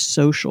 and there's a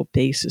social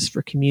basis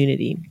for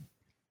community.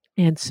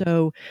 And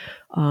so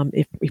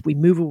if we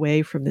move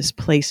away from this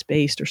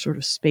place-based or sort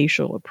of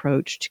spatial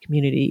approach to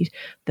community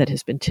that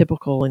has been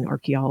typical in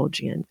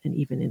archaeology and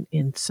even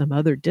in some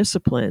other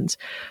disciplines,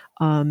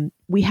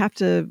 we have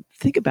to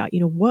think about,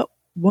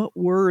 what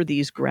were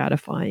these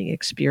gratifying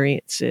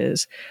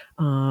experiences?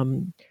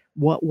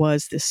 What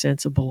was this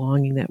sense of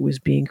belonging that was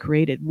being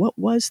created? What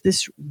was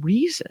this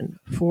reason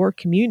for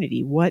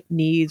community? What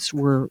needs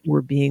were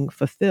being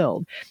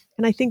fulfilled?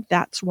 And I think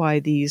that's why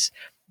these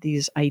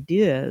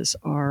ideas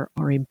are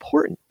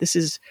important.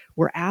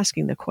 We're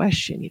asking the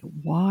question,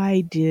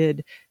 why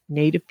did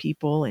Native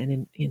people,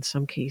 and in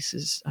some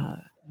cases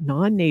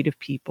non-Native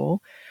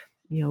people,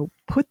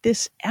 put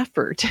this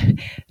effort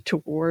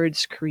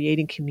towards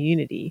creating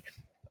community?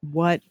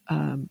 What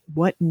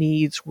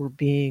needs were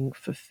being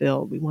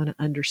fulfilled? We want to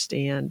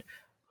understand,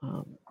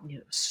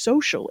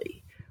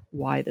 socially,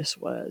 why this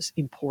was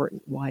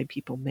important, why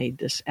people made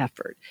this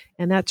effort,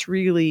 and that's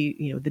really,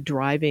 the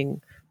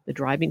driving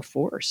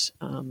force,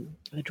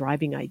 the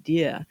driving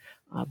idea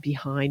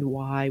behind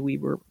why we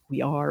were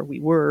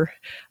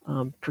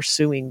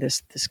pursuing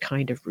this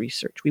kind of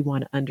research. We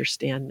want to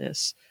understand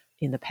this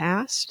in the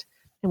past,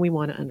 and we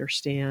want to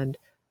understand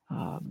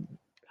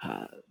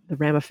the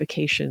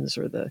ramifications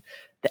or the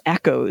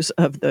echoes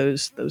of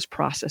those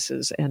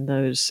processes and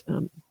those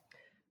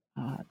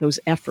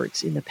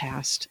efforts in the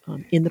past,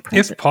 in the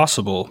present. If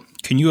possible,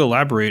 can you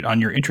elaborate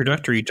on your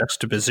introductory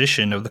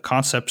juxtaposition of the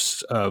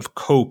concepts of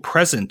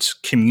co-present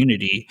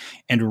community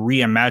and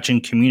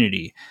reimagined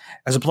community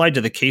as applied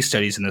to the case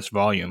studies in this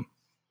volume?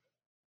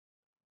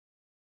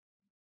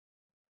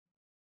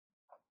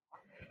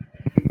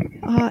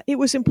 It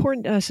was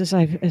important to us, as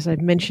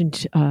I've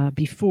mentioned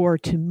before,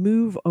 to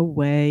move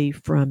away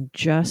from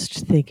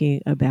just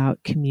thinking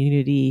about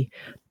community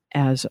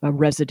as a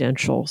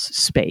residential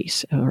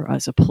space or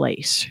as a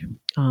place.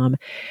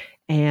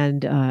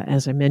 And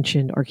as I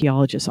mentioned,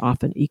 archaeologists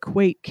often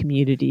equate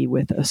community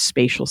with a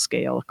spatial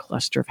scale, a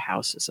cluster of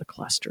houses, a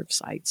cluster of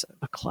sites,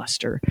 a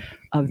cluster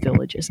of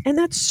villages. And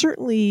that's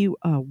certainly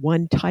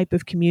one type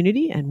of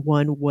community and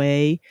one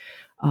way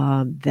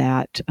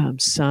that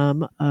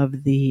some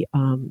of the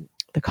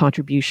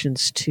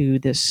contributions to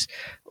this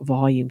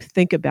volume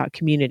think about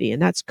community.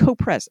 And that's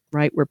co-present,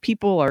 right? Where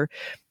people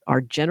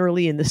are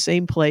generally in the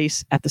same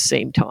place at the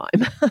same time.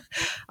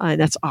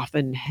 And that's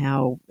often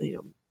how,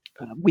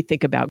 we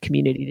think about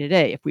community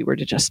today. If we were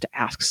to just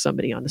ask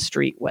somebody on the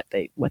street what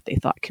they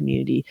thought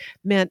community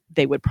meant,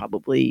 they would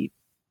probably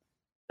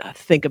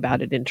think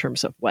about it in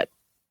terms of what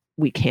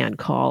we can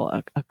call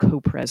a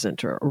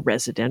co-present or a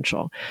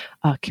residential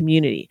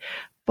community.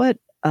 But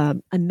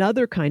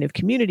another kind of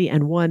community,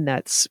 and one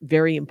that's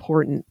very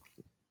important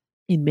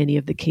in many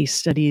of the case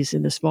studies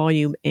in this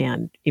volume,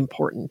 and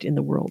important in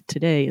the world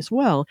today as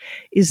well,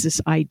 is this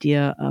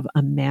idea of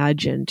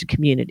imagined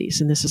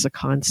communities. And this is a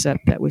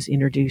concept that was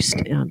introduced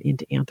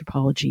into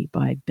anthropology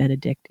by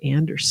Benedict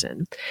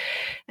Anderson.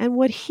 And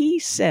what he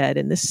said,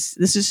 and this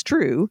is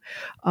true,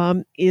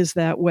 is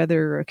that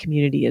whether a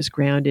community is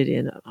grounded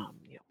in a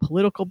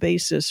political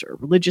basis or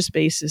religious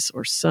basis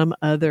or some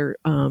other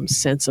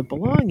sense of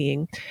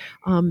belonging,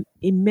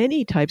 in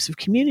many types of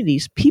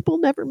communities, people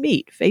never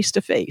meet face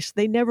to face.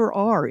 They never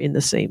are in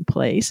the same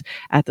place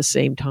at the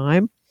same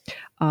time.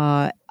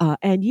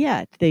 And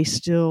yet they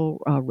still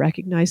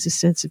recognize a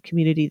sense of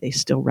community. They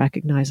still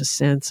recognize a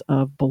sense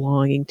of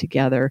belonging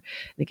together.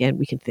 And again,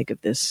 we can think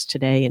of this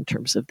today in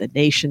terms of the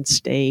nation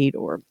state,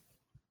 or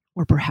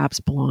perhaps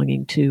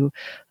belonging to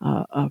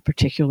a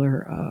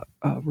particular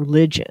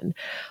religion.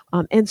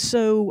 And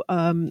so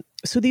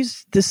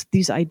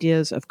these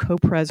ideas of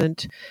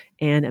co-present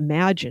and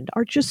imagined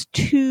are just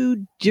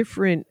two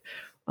different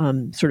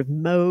sort of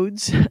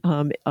modes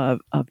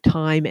of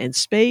time and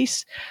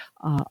space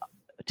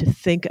to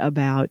think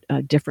about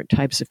different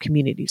types of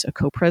communities. A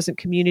co-present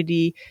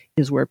community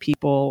is where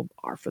people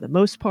are, for the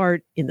most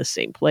part, in the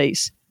same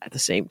place at the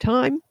same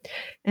time.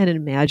 And an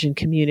imagined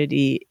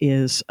community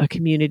is a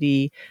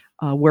community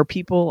where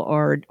people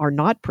are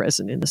not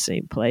present in the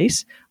same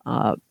place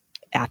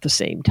at the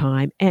same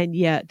time, and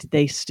yet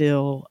they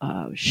still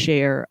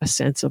share a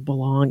sense of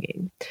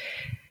belonging.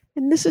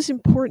 And this is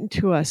important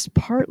to us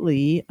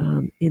partly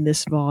in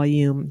this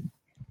volume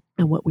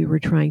and what we were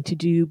trying to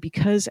do,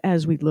 because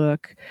as we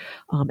look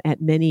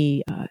at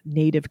many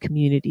Native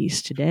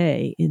communities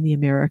today in the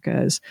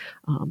Americas,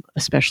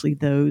 especially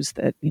those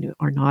that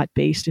are not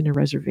based in a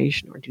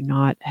reservation or do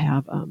not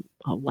have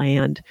a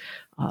land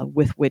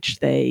with which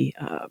they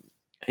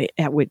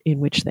in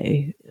which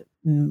they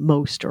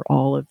most or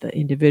all of the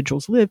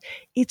individuals live,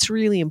 it's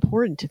really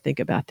important to think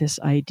about this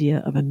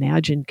idea of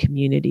imagined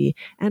community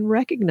and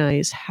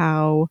recognize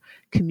how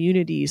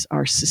communities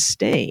are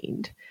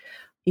sustained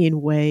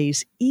in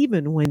ways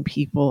even when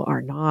people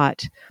are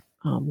not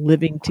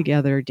living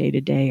together day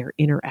to day or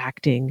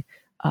interacting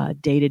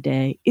day to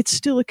day. It's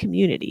still a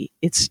community.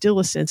 It's still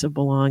a sense of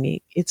belonging.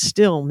 It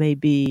still may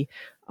be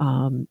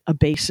a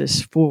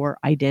basis for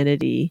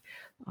identity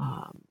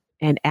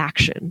and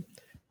action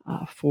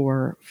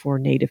for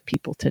Native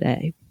people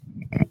today.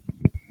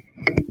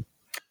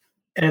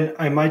 And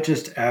I might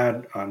just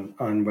add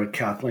on what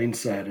Kathleen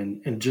said,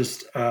 and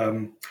just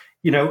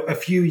a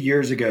few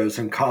years ago,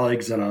 some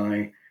colleagues and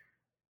I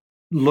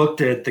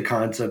looked at the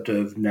concept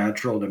of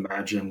natural and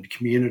imagined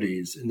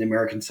communities in the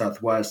American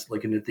Southwest,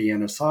 looking at the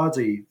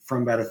Anasazi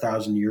from about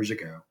 1,000 years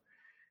ago.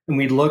 And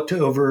we looked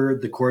over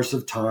the course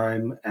of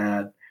time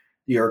at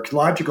the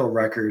archaeological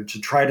record to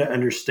try to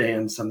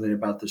understand something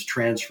about this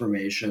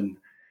transformation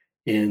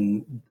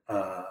in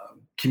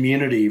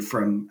community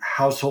from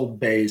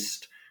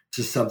household-based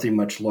to something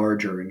much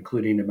larger,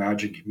 including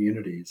imagined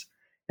communities.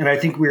 And I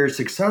think we were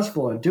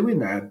successful in doing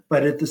that.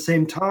 But at the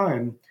same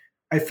time,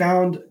 I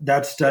found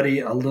that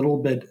study a little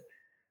bit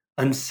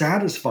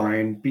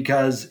unsatisfying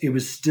because it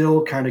was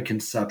still kind of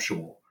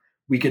conceptual.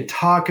 We could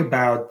talk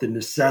about the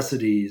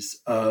necessities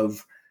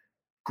of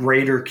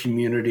greater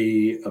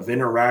community, of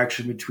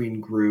interaction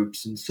between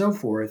groups and so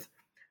forth,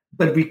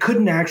 but we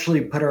couldn't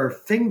actually put our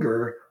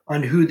finger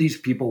on who these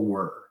people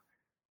were,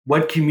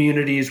 what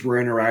communities were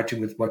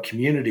interacting with what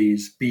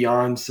communities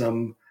beyond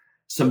some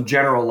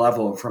general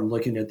level from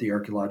looking at the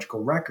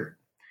archaeological record.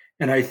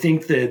 And I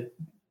think that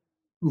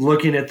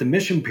looking at the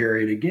mission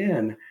period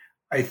again,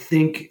 I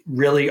think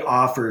really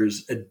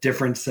offers a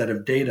different set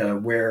of data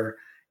where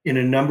in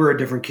a number of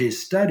different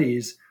case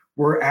studies,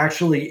 we're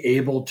actually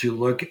able to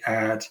look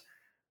at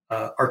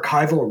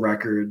archival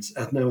records,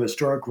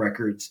 ethnohistoric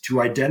records,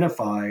 to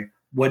identify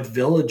what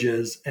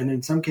villages, and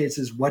in some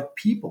cases, what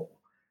people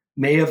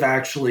may have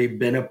actually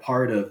been a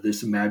part of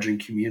this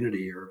imagined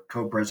community or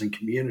co-present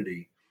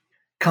community,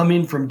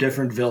 coming from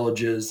different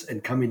villages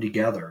and coming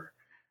together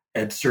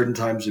at certain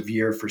times of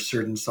year for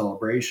certain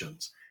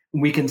celebrations.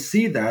 And we can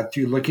see that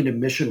through looking at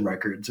mission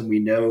records. And we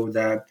know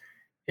that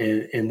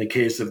in the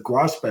case of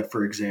Gwaspet,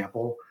 for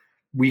example,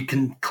 we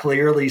can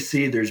clearly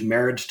see there's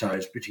marriage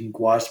ties between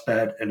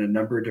Gwaspet and a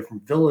number of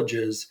different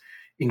villages,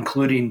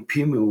 including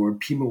Pimu or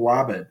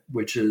Pimuwabit,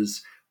 which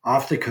is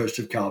off the coast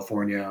of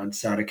California on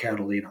Santa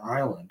Catalina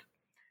Island.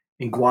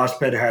 And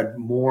Gwaspet had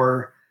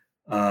more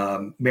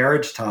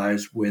marriage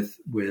ties with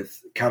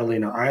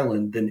Catalina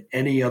Island than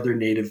any other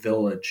native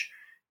village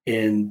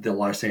in the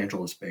Los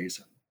Angeles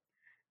basin.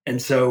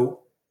 And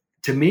so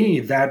to me,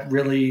 that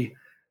really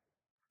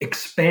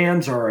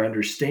expands our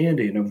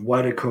understanding of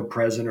what a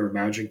co-present or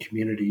imagined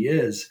community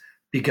is,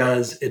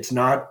 because it's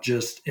not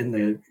just in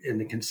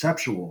the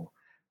conceptual,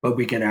 but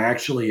we can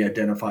actually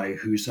identify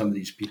who some of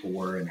these people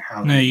were and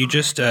how. Now, you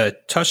just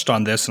touched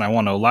on this, and I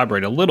want to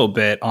elaborate a little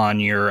bit on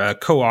your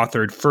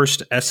co-authored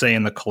first essay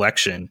in the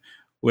collection,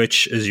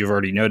 which, as you've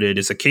already noted,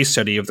 is a case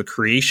study of the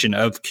creation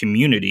of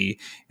community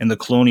in the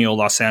colonial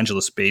Los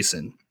Angeles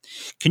basin.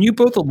 Can you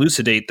both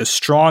elucidate the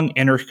strong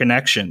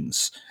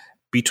interconnections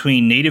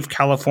between Native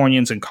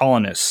Californians and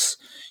colonists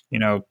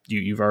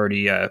You've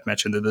already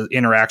mentioned the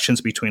interactions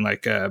between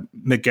like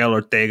Miguel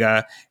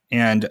Ortega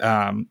and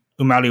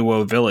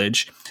Umaliwo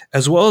village,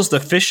 as well as the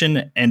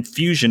fission and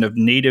fusion of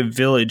native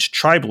village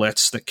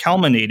tribelets that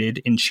culminated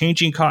in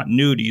changing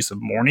continuities of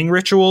mourning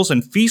rituals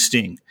and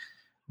feasting.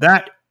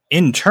 That,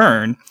 in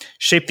turn,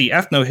 shaped the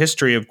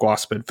ethno-history of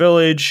Guaspet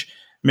village,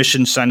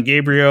 Mission San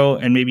Gabriel,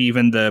 and maybe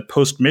even the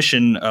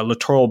post-mission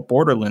littoral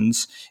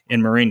borderlands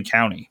in Marin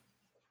County.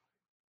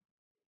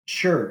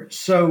 Sure.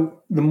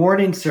 So the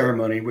mourning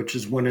ceremony, which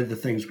is one of the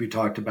things we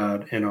talked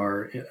about in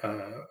our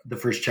the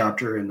first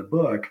chapter in the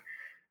book,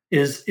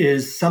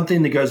 is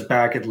something that goes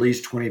back at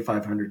least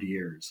 2,500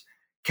 years.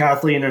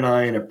 Kathleen and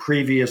I, in a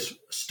previous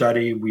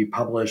study, we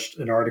published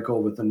an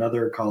article with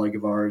another colleague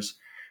of ours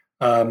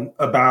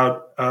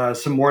about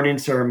some mourning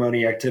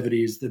ceremony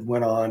activities that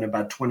went on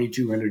about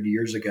 2,200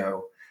 years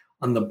ago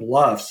on the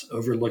bluffs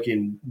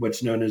overlooking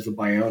what's known as the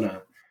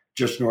Bayona,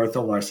 just north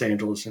of Los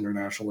Angeles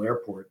International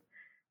Airport,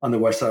 on the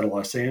west side of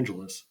Los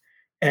Angeles.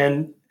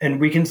 And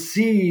we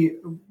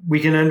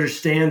can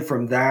understand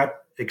from that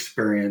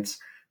experience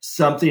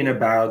something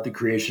about the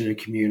creation of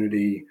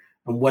community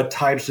and what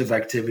types of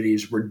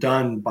activities were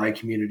done by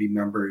community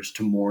members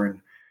to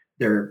mourn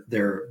their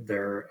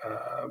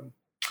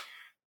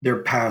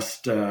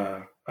past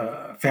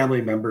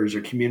family members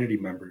or community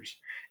members.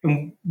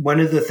 And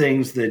one of the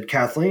things that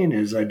Kathleen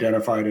has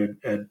identified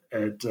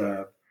at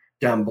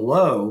down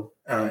below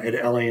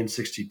at LAN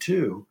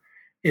 62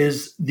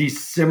 is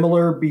these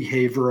similar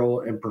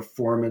behavioral and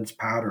performance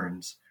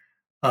patterns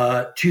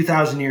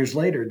 2,000 years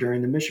later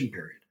during the mission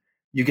period.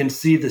 You can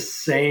see the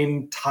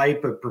same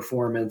type of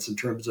performance in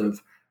terms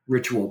of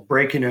ritual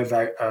breaking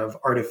of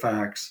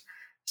artifacts,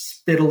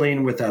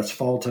 spittling with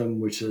asphaltum,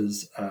 which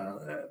is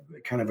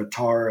kind of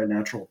a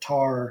natural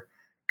tar,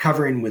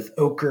 covering with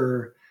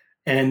ochre,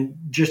 and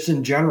just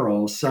in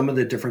general, some of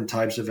the different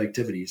types of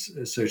activities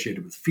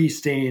associated with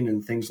feasting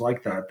and things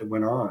like that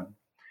went on.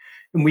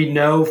 And we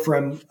know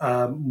from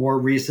more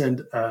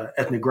recent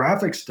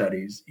ethnographic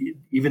studies,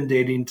 even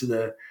dating to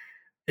the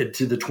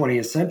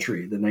 20th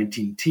century, the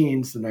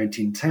 19-teens, the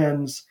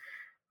 1910s,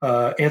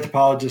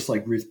 anthropologists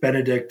like Ruth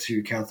Benedict,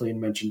 who Kathleen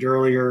mentioned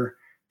earlier,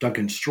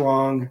 Duncan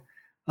Strong,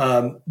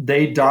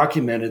 they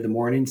documented the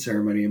mourning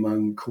ceremony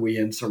among Kawi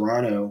and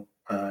Serrano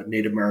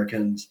Native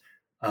Americans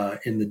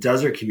in the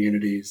desert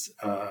communities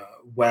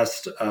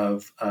west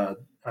of,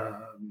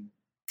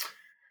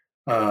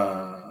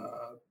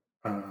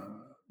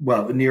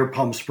 near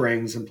Palm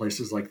Springs and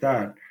places like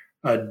that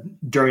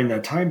during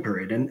that time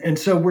period. And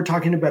so we're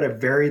talking about a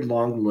very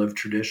long-lived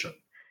tradition.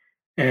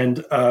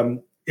 And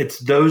it's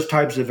those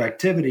types of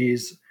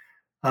activities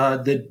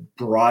that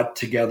brought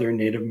together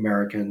Native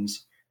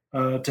Americans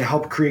to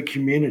help create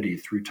community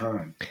through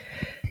time.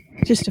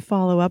 Just to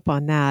follow up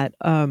on that,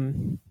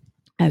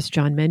 as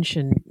John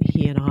mentioned,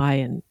 he and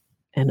I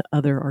and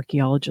other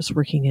archaeologists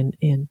working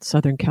in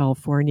Southern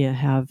California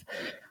have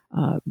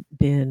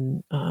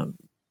been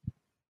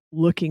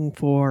looking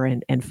for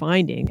and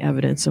finding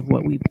evidence of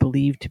what we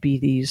believe to be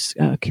these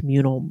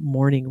communal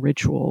mourning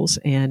rituals,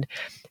 and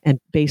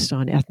based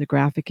on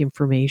ethnographic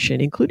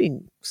information,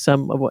 including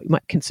some of what you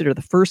might consider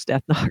the first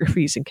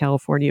ethnographies in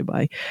California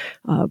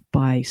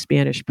by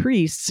Spanish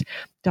priests,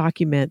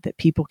 document that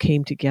people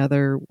came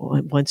together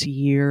once a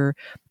year,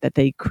 that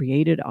they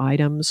created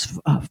items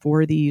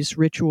for these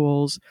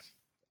rituals,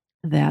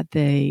 that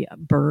they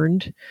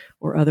burned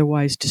or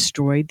otherwise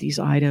destroyed these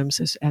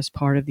items as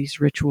part of these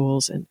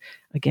rituals. And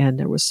again,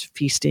 there was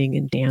feasting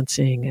and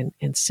dancing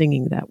and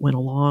singing that went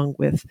along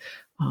with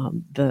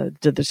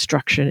the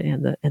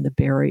destruction and the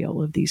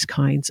burial of these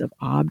kinds of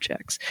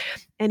objects.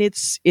 And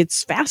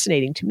it's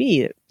fascinating to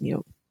me,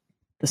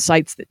 the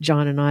sites that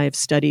John and I have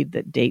studied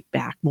that date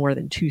back more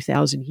than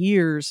 2,000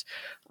 years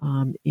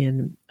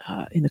in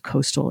the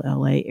coastal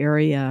LA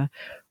area.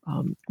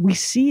 We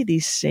see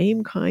these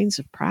same kinds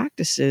of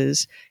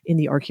practices in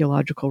the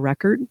archaeological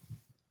record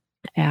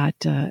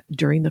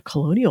during the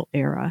colonial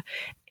era,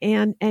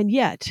 and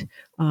yet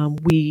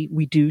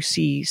we do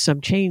see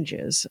some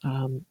changes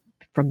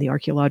from the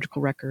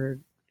archaeological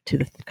record to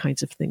the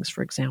kinds of things,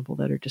 for example,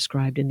 that are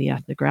described in the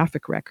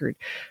ethnographic record.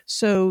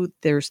 So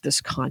there's this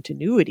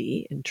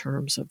continuity in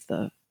terms of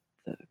the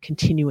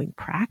continuing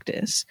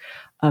practice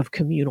of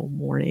communal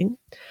mourning.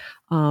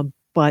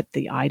 But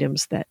the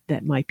items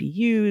that might be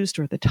used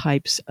or the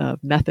types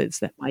of methods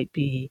that might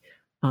be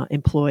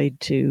employed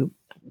to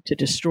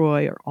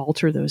destroy or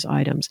alter those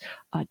items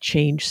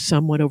change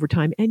somewhat over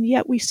time. And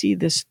yet we see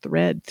this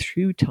thread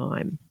through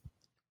time.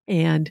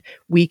 And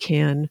we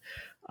can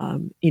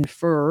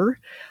infer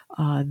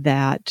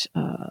that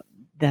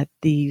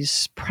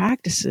these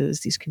practices,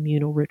 these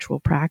communal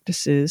ritual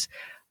practices,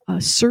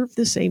 serve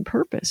the same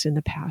purpose in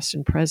the past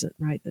and present,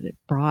 right? That it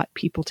brought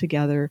people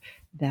together,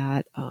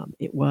 that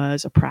it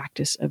was a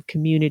practice of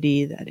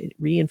community, that it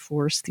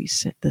reinforced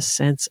the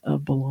sense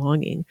of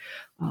belonging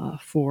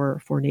for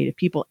Native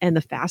people. And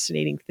the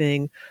fascinating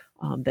thing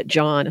that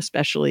John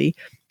especially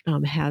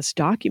has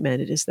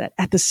documented is that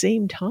at the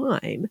same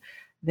time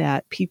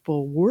that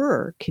people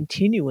were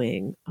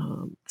continuing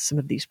some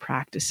of these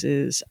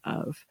practices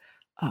of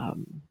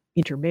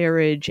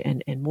intermarriage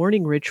and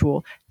mourning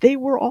ritual, they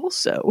were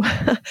also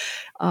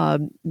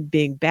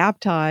being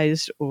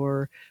baptized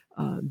or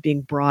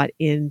being brought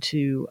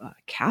into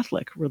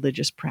Catholic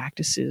religious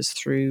practices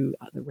through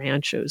the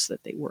ranchos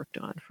that they worked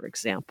on, for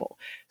example.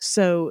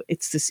 So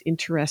it's this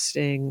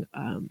interesting,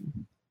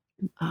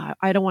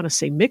 I don't want to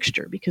say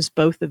mixture, because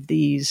both of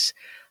these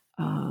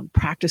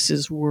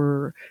practices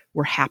were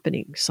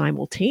happening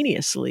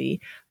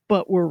simultaneously,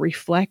 but were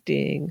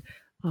reflecting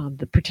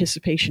the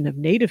participation of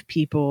Native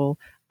people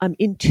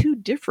in two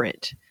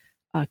different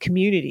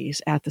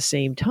communities at the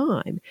same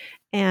time,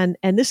 and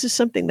this is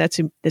something that's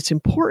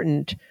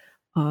important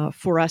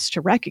for us to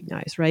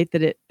recognize, right?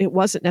 That it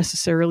wasn't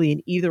necessarily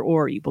an either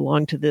or, you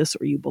belong to this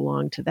or you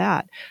belong to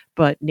that,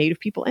 but Native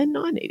people and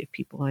non-Native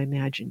people, I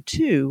imagine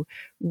too,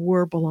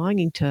 were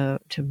belonging to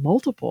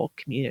multiple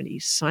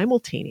communities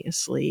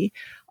simultaneously,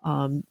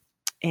 and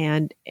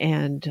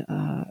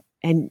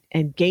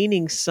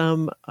gaining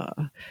some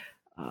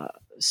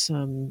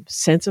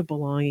sense of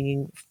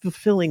belonging,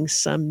 fulfilling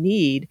some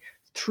need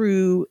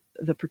through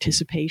the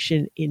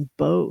participation in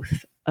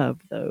both of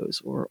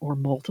those or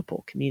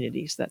multiple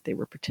communities that they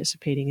were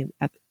participating in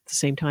at the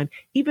same time.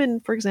 Even,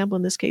 for example,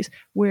 in this case,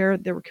 where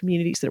there were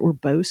communities that were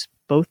both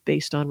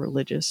based on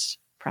religious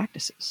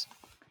practices.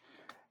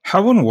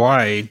 How and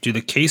why do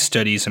the case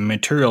studies and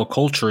material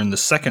culture in the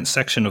second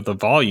section of the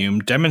volume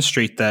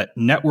demonstrate that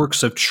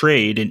networks of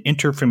trade and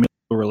interfamilial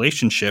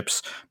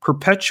relationships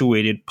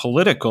perpetuated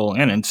political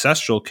and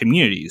ancestral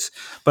communities,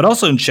 but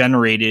also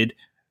generated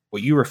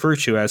what you refer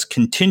to as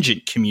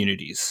contingent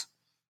communities?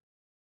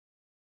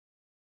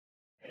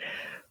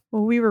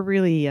 Well, we were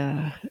really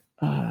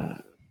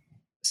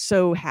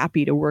so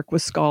happy to work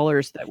with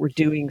scholars that were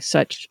doing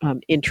such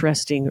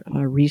interesting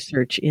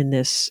research in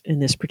this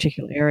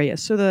particular area.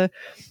 So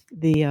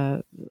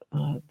the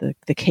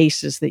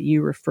cases that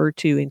you refer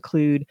to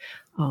include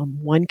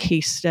one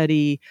case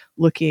study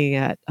looking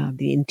at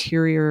the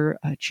interior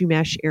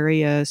Chumash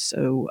area,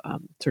 so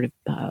sort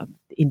of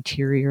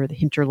interior, the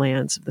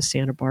hinterlands of the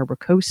Santa Barbara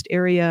coast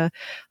area.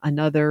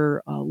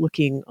 Another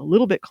looking a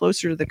little bit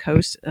closer to the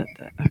coast,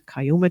 the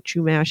Cayuma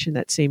Chumash in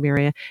that same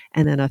area,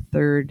 and then a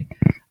third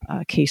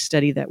case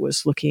study that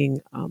was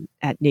looking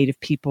at Native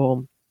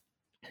people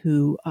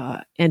who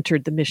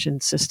entered the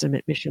mission system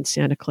at Mission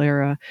Santa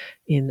Clara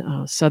in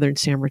southern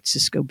San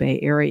Francisco Bay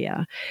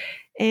Area.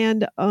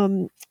 And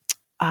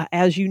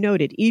as you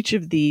noted, each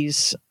of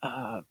these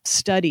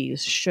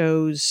studies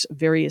shows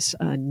various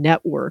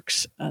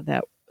networks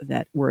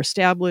that were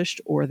established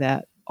or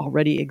that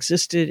already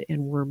existed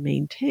and were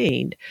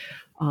maintained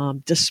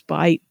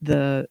despite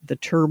the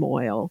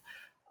turmoil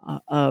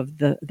of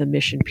the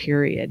mission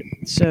period.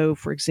 So,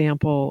 for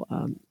example,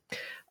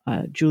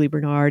 Julie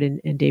Bernard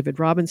and David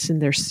Robinson,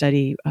 their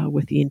study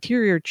with the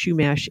interior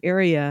Chumash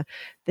area,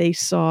 they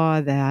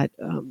saw that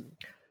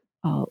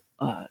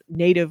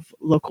Native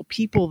local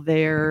people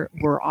there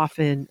were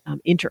often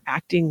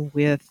interacting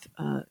with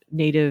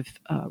Native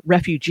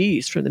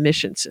refugees from the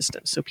mission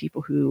system. So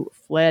people who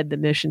fled the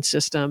mission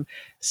system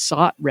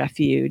sought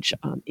refuge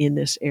in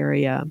this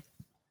area.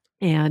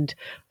 And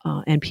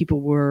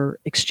people were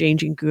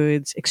exchanging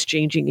goods,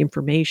 exchanging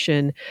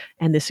information,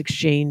 and this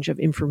exchange of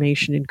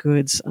information and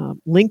goods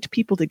linked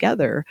people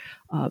together,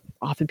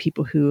 often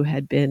people who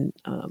had been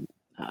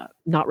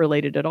not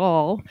related at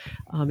all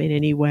in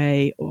any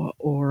way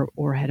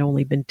or had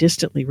only been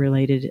distantly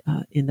related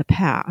in the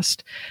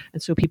past.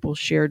 And so people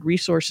shared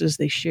resources,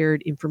 they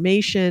shared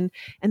information,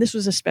 and this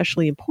was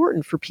especially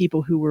important for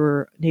people who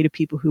were Native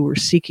people who were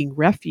seeking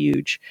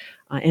refuge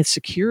and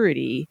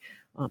security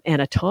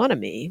and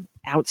autonomy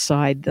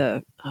outside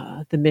the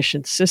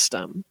mission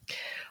system.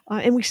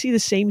 And we see the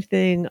same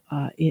thing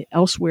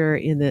elsewhere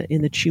in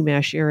the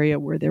Chumash area,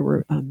 where there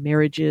were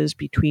marriages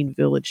between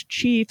village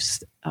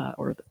chiefs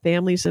or the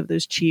families of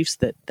those chiefs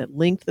that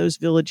linked those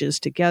villages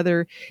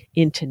together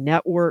into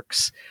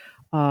networks.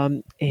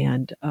 And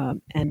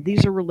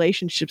these are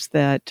relationships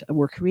that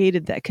were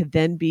created that could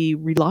then be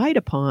relied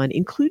upon,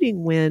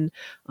 including when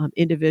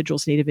Native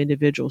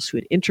individuals who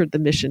had entered the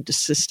mission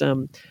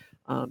system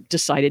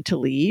decided to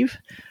leave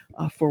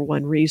for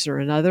one reason or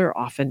another,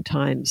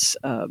 oftentimes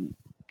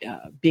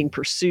being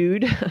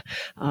pursued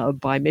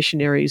by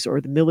missionaries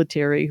or the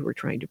military who were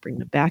trying to bring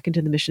them back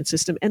into the mission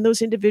system. And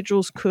those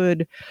individuals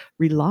could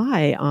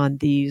rely on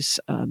these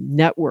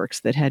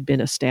networks that had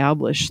been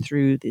established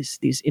through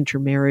these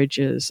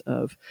intermarriages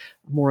of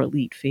more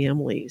elite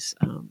families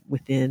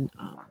within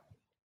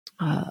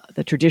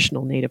the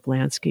traditional Native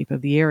landscape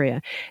of the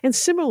area. And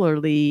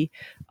similarly,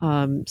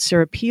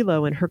 Sarah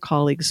Pilo and her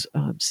colleagues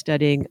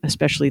studying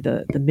especially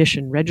the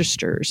mission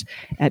registers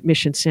at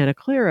Mission Santa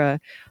Clara,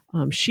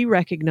 she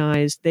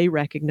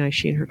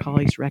and her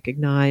colleagues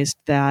recognized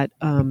that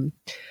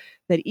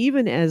that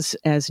even as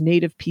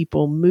Native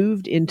people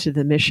moved into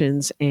the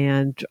missions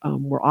and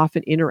were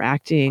often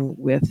interacting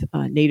with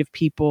Native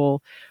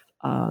people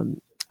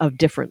of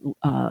different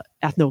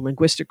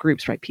ethno-linguistic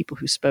groups, right? People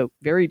who spoke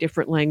very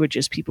different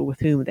languages, people with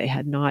whom they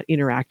had not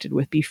interacted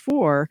with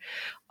before.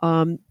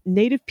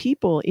 Native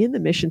people in the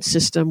mission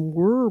system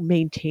were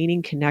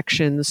maintaining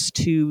connections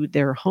to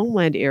their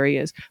homeland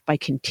areas by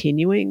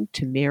continuing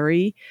to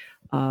marry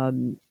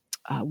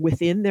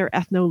within their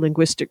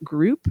ethno-linguistic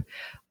group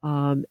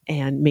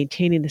and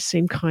maintaining the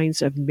same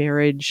kinds of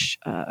marriage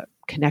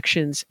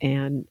connections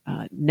and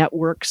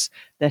networks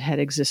that had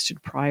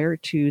existed prior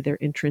to their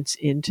entrance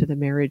into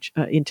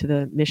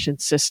the mission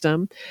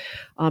system.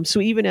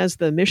 So even as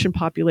the mission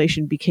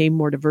population became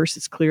more diverse,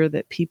 it's clear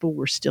that people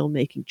were still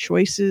making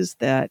choices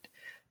that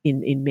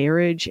in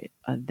marriage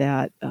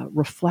that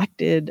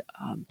reflected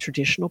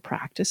traditional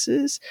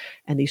practices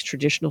and these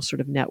traditional sort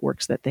of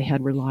networks that they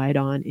had relied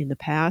on in the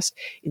past.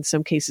 In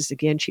some cases,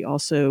 again, she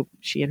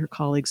and her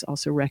colleagues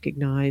also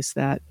recognized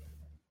that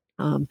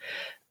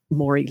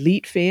more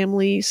elite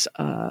families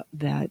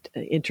that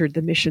entered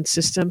the mission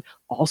system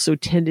also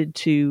tended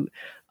to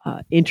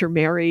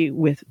intermarry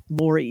with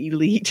more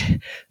elite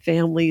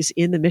families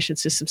in the mission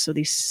system. So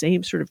these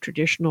same sort of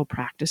traditional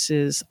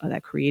practices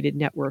that created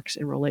networks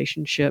and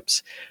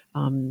relationships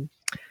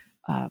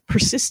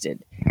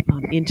persisted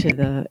into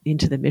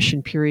the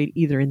mission period,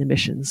 either in the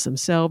missions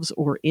themselves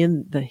or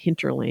in the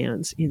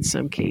hinterlands in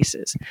some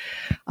cases.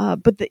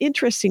 But the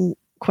interesting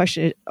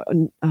question,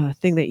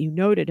 thing that you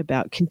noted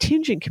about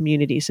contingent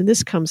communities, and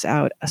this comes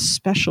out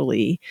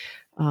especially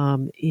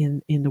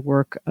in the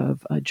work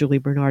of Julie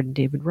Bernard and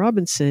David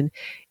Robinson,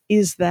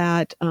 is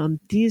that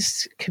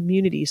these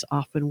communities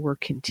often were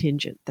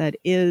contingent. That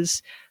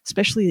is,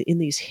 especially in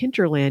these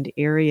hinterland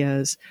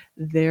areas,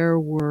 there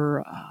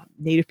were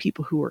Native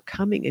people who were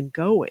coming and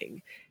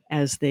going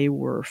as they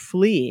were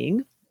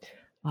fleeing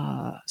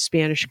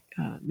Spanish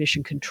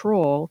mission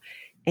control,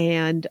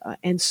 and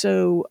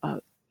so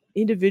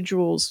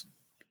individuals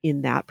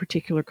in that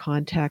particular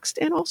context,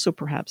 and also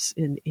perhaps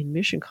in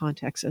mission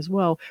context as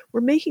well,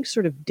 were making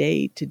sort of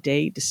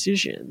day-to-day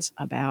decisions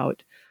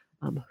about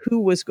who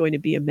was going to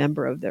be a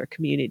member of their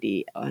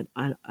community, on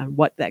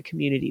what that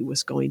community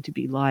was going to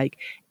be like.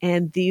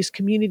 And these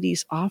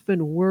communities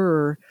often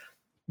were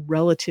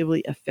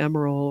relatively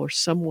ephemeral or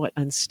somewhat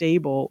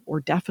unstable or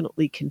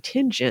definitely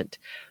contingent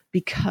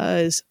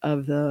because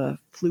of the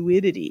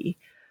fluidity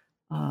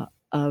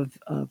of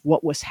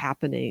what was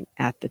happening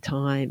at the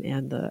time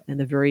and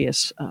the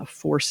various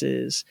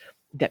forces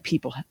that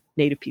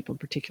Native people in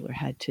particular,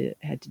 had to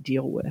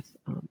deal with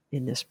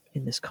in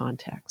this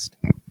context.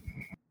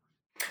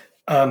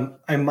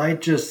 I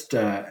might just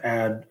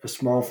add a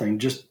small thing,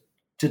 just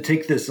to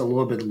take this a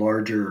little bit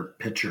larger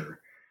picture.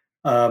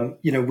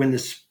 When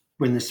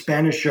the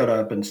Spanish showed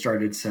up and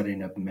started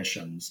setting up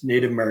missions,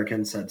 Native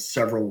Americans had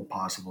several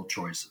possible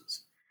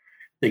choices.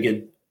 They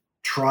could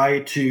try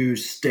to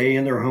stay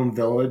in their home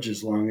village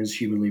as long as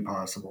humanly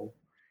possible.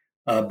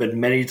 But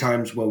many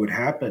times what would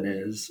happen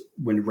is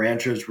when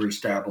ranchos were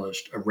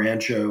established, a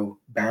rancho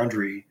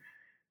boundary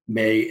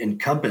may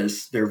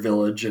encompass their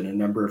village and a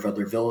number of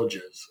other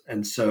villages.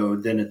 And so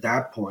then at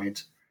that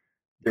point,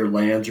 their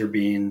lands are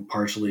being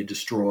partially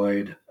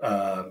destroyed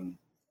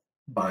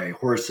by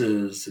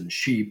horses and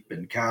sheep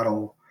and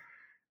cattle.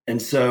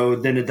 And so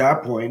then at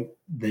that point,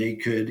 they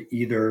could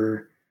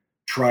either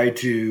try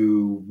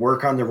to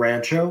work on the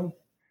rancho,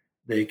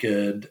 they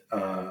could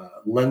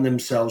lend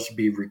themselves to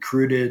be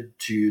recruited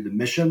to the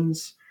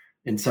missions.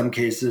 In some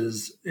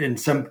cases in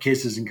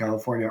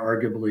California,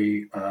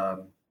 arguably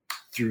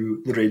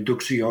through the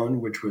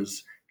reducción, which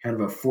was kind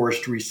of a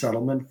forced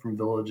resettlement from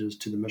villages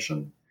to the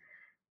mission,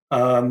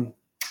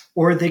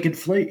 or they could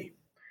flee.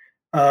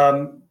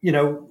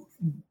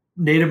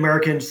 Native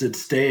Americans that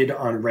stayed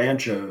on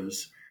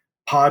ranchos,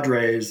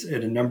 padres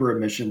at a number of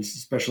missions,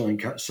 especially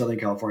in Southern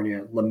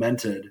California,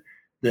 lamented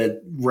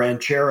that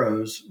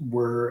rancheros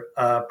were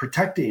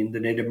protecting the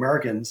Native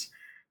Americans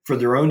for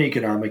their own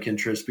economic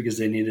interests because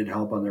they needed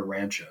help on their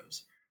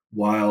ranchos,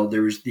 while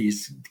there was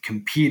these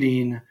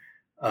competing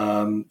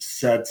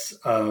sets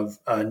of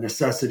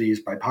necessities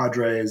by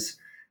padres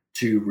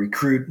to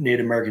recruit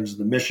Native Americans to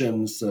the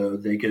missions so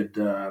they could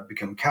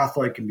become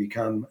Catholic and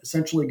become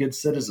essentially good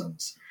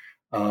citizens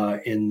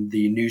in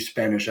the new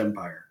Spanish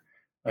Empire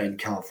in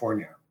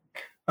California.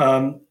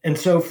 And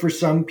so for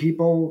some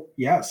people,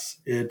 yes,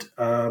 it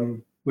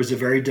was a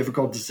very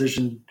difficult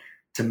decision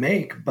to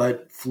make,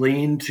 but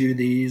fleeing to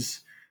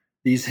these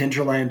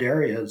hinterland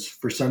areas,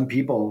 for some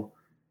people,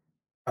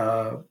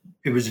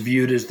 it was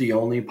viewed as the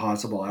only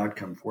possible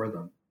outcome for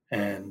them.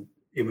 And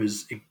it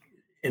was,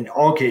 in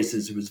all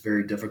cases, it was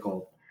very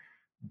difficult.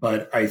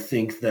 But I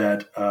think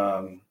that,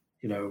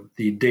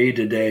 the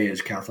day-to-day,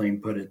 as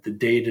Kathleen put it, the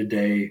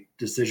day-to-day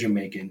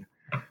decision-making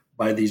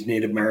by these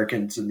Native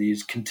Americans in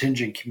these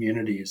contingent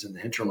communities in the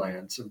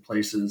hinterlands and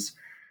places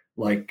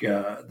like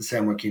the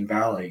San Joaquin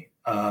Valley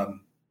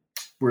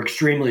were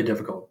extremely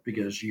difficult,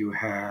 because you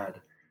had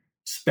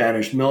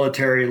Spanish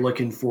military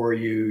looking for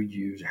you,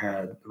 you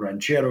had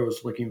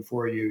rancheros looking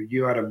for you,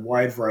 you had a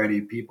wide variety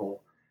of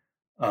people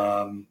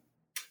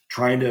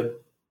trying to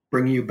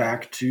bring you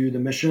back to the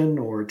mission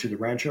or to the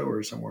rancho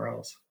or somewhere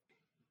else.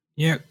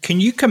 Yeah. Can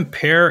you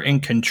compare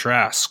and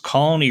contrast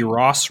Colony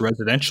Ross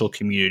residential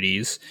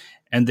communities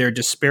and their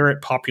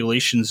disparate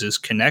populations as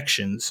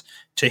connections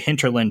to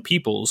hinterland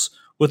peoples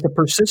with the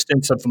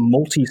persistence of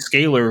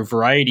multi-scalar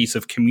varieties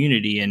of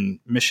community in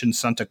Mission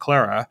Santa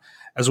Clara,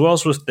 as well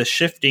as with the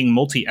shifting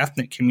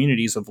multi-ethnic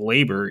communities of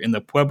labor in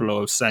the Pueblo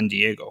of San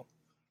Diego?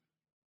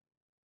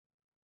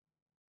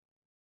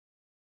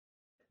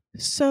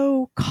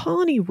 So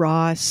Colony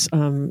Ross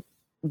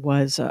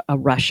was a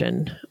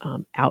Russian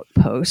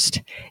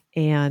outpost,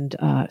 and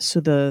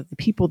so the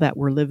people that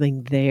were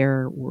living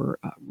there were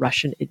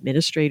Russian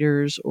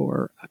administrators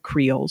or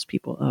Creoles,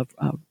 people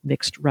of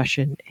mixed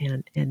Russian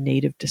and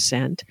Native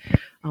descent,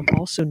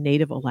 also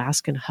Native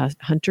Alaskan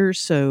hunters.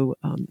 So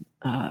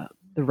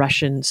the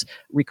Russians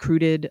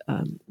recruited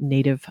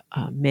Native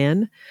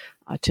men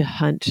to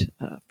hunt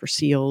for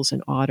seals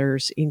and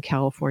otters in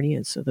California.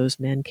 And so those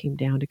men came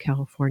down to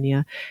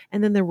California.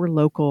 And then there were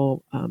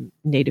local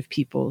Native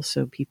people,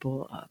 so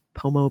people,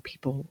 Pomo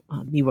people,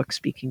 Miwok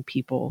speaking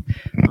people,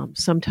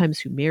 sometimes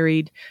who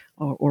married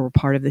or were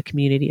part of the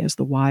community as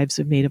the wives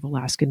of Native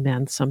Alaskan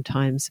men,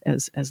 sometimes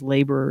as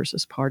laborers,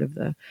 as part of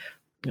the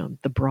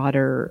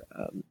broader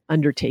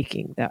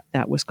undertaking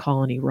that was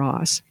Colony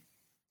Ross.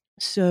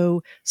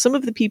 So some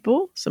of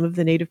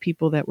the Native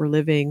people that were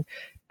living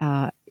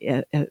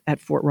at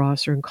Fort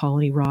Ross or in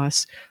Colony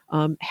Ross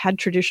had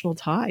traditional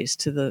ties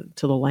to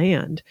the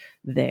land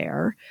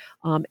there,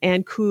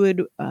 and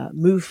could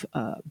move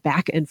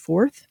back and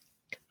forth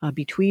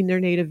between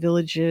their native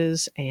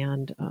villages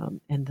and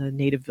the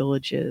native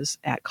villages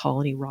at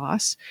Colony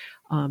Ross.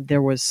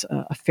 There was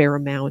a fair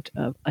amount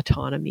of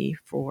autonomy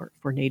for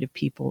Native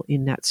people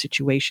in that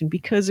situation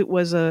because it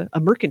was a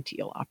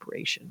mercantile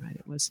operation,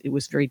 right? It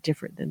was very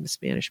different than the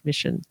Spanish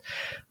mission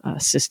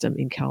system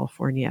in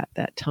California at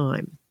that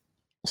time.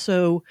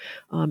 So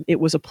it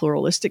was a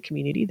pluralistic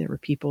community. There were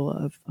people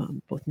of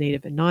both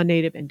Native and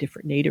non-Native and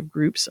different Native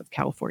groups of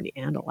California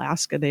and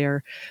Alaska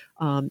there.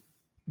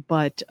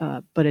 But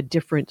a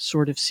different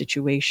sort of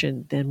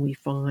situation than we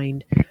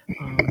find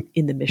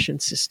in the mission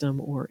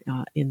system or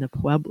in the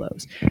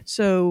Pueblos.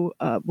 So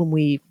when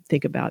we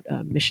think about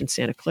Mission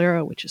Santa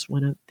Clara, which is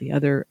one of the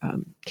other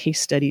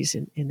case studies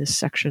in this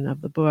section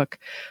of the book,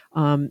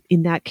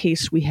 in that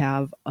case we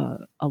have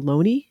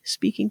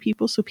Ohlone-speaking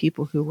people, so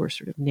people who were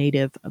sort of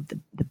native of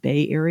the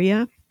Bay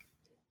Area,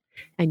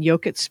 and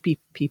Yokut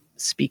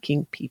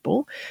speaking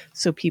people,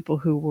 so people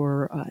who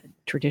were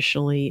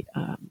traditionally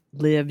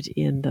lived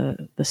in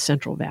the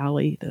Central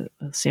Valley, the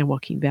San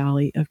Joaquin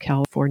Valley of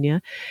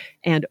California.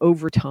 And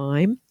over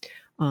time,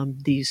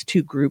 these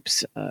two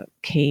groups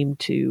came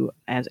to,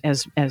 as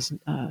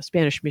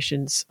Spanish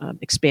missions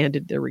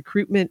expanded their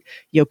recruitment,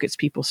 Yokut's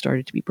people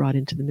started to be brought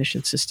into the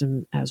mission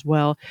system as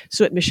well.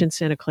 So at Mission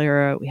Santa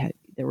Clara,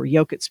 there were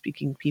Yokut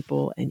speaking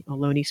people and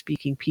Ohlone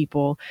speaking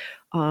people.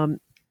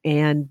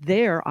 And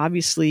there,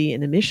 obviously, in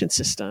the mission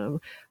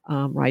system,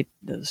 right,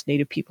 those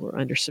Native people are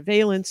under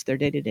surveillance. Their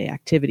day-to-day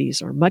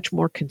activities are much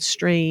more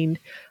constrained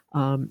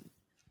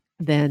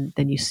than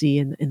you see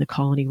in the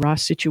Colony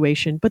Ross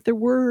situation. But there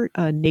were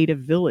Native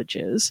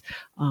villages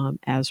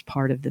as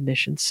part of the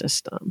mission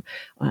system.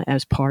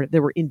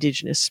 There were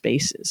indigenous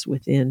spaces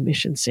within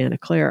Mission Santa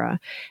Clara,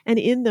 and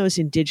in those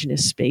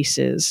indigenous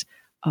spaces,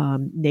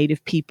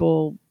 Native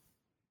people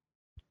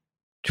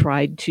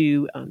tried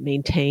to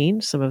maintain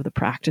some of the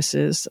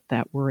practices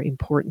that were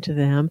important to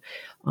them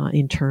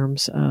in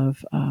terms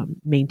of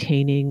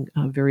maintaining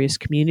various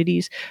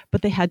communities,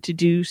 but they had to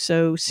do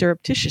so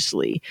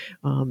surreptitiously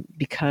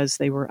because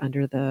they were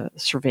under the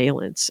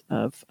surveillance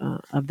of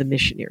the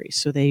missionaries.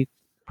 So they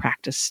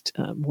practiced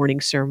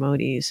mourning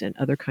ceremonies and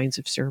other kinds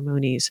of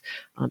ceremonies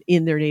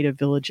in their native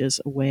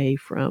villages, away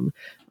from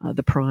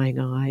the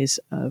prying eyes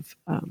of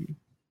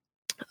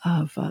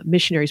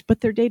missionaries.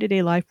 But their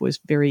day-to-day life was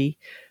very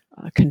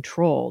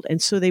controlled.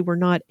 And so they were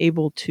not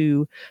able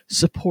to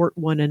support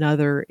one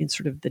another in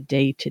sort of the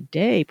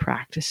day-to-day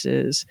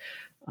practices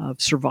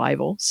of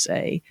survival,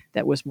 say,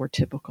 that was more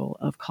typical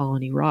of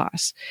Colony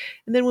Ross.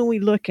 And then when we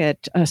look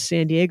at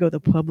San Diego, the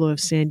Pueblo of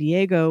San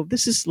Diego,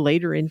 this is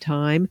later in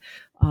time.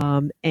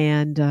 And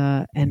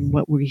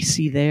what we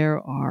see there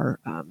are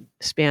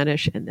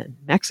Spanish and then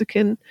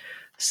Mexican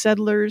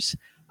settlers,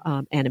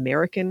 and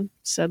American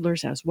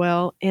settlers as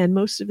well. And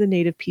most of the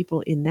Native people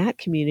in that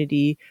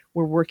community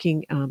were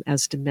working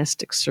as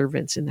domestic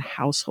servants in the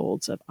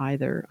households of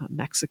either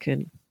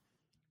Mexican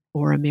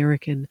or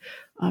American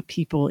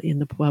people in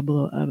the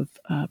Pueblo of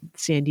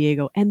San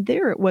Diego. And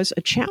there it was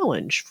a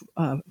challenge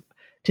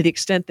to the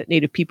extent that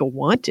Native people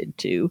wanted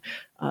to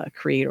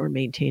create or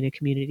maintain a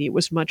community. It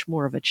was much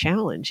more of a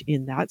challenge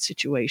in that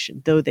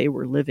situation. Though they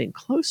were living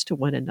close to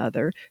one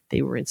another,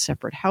 they were in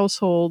separate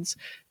households.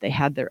 They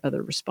had their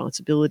other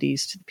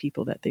responsibilities to the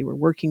people that they were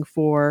working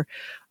for,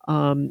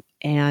 and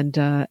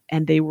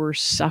they were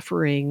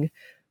suffering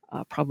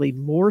probably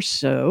more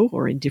so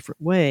or in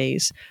different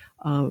ways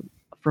from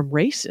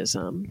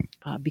racism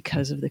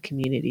because of the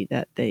community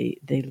that they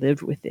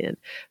lived within.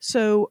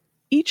 So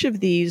each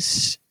of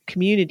these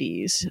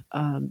communities,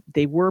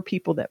 they were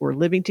people that were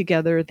living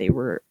together. They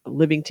were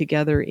living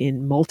together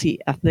in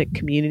multi-ethnic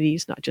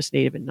communities, not just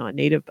Native and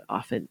non-Native, but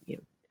often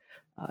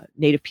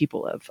Native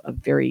people of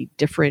very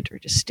different or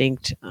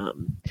distinct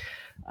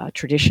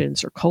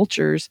traditions or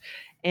cultures.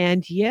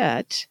 And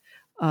yet,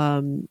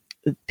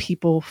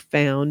 people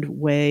found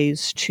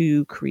ways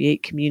to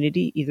create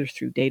community either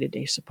through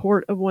day-to-day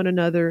support of one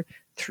another,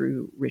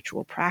 through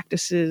ritual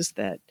practices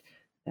that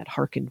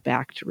harkened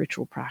back to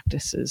ritual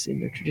practices in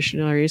their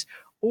traditional areas,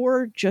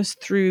 or just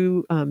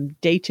through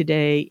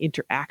day-to-day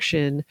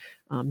interaction,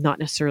 not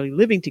necessarily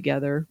living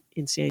together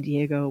in San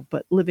Diego,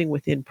 but living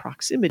within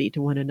proximity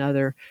to one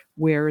another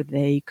where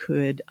they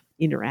could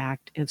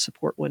interact and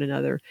support one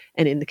another.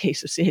 And in the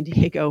case of San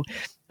Diego,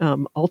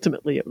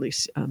 ultimately, at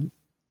least,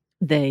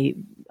 they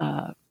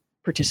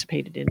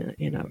participated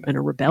in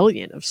a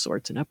rebellion of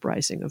sorts, an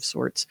uprising of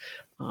sorts,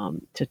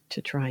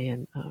 to try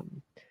and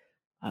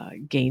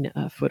gain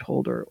a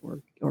foothold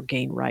or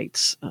gain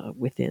rights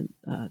within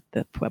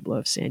the Pueblo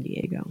of San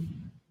Diego.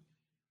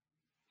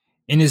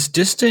 In his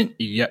distant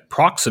yet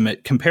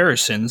proximate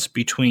comparisons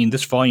between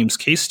this volume's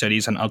case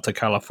studies on Alta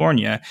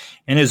California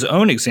and his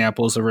own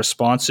examples of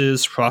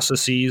responses,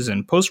 processes,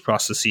 and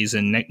post-processes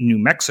in New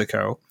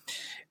Mexico,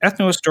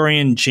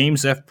 ethnohistorian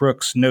James F.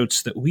 Brooks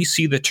notes that we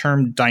see the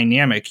term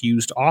dynamic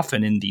used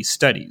often in these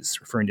studies,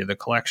 referring to the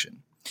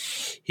collection.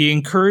 He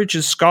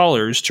encourages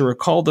scholars to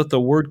recall that the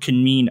word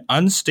can mean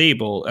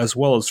unstable as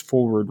well as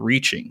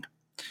forward-reaching.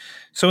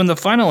 So in the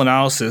final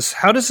analysis,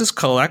 how does this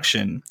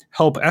collection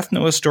help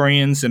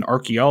ethnohistorians and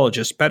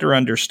archaeologists better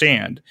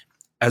understand,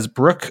 as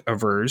Brooke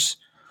avers,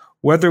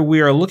 whether we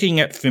are looking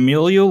at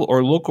familial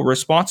or local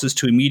responses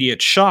to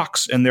immediate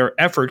shocks and their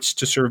efforts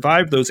to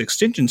survive those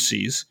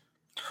exigencies,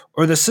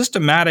 or the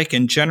systematic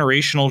and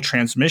generational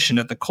transmission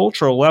at the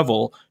cultural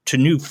level to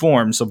new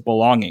forms of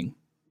belonging?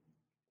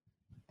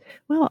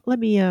 Well, let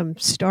me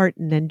start,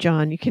 and then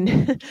John, you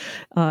can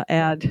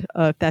add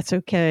if that's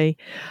okay.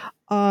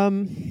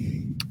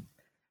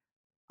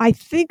 I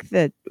think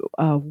that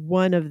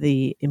one of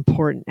the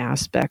important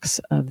aspects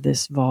of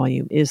this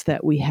volume is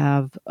that we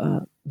have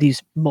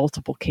these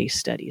multiple case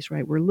studies,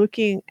 right? We're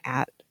looking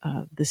at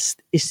this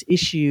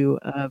issue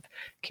of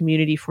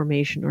community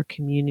formation or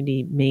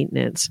community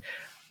maintenance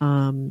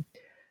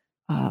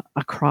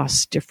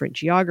across different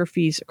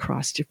geographies,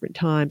 across different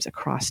times,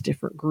 across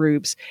different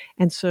groups.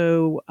 And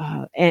so,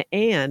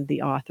 and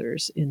the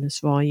authors in this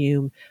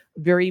volume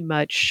very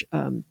much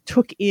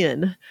took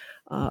in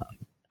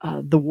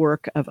the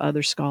work of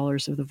other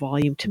scholars of the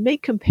volume to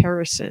make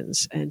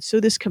comparisons. And so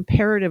this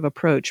comparative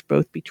approach,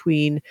 both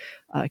between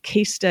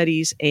case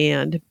studies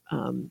and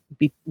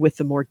with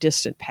the more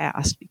distant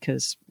past,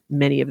 because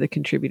many of the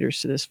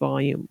contributors to this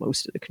volume,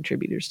 most of the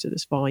contributors to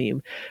this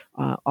volume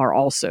are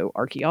also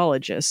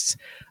archaeologists.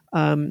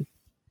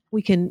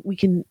 We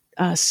can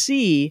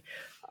see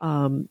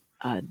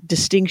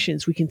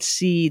distinctions. We can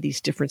see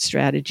these different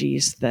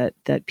strategies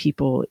that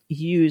people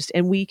used,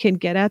 and we can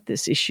get at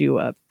this issue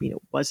of,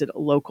 was it a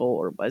local,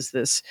 or was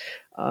this,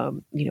 a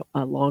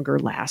longer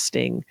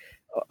lasting,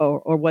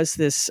 or was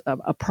this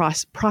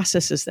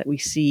processes that we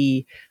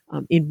see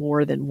in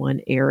more than one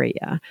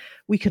area?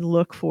 We can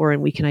look for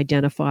and we can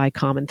identify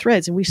common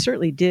threads, and we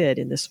certainly did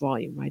in this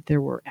volume, right?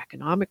 There were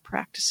economic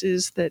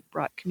practices that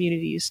brought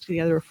communities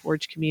together,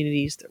 forged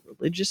communities, there were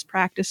religious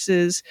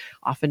practices,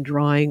 often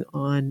drawing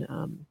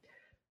on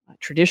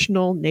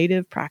traditional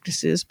native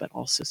practices, but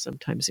also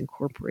sometimes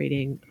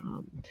incorporating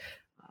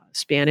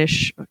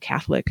Spanish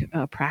Catholic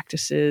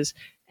practices.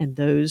 And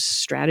those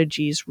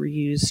strategies were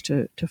used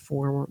to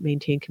form or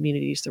maintain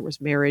communities. There was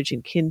marriage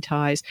and kin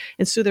ties.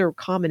 And so there are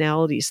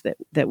commonalities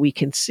that we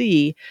can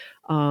see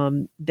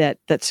that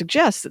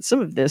suggest that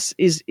some of this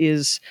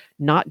is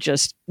not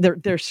just,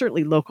 they're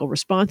certainly local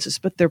responses,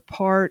 but they're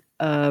part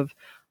of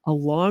a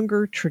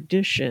longer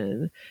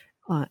tradition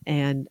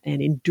and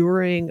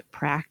enduring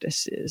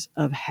practices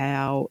of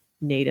how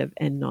Native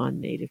and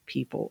non-Native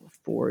people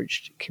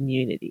forged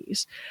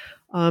communities.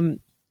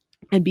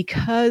 And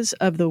because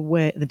of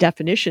the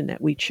definition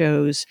that we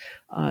chose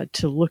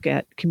to look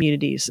at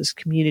communities as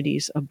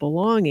communities of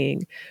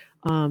belonging,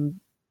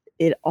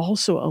 it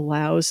also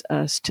allows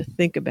us to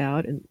think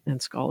about,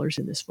 and scholars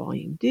in this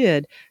volume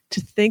did,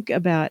 to think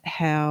about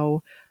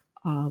how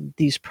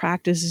these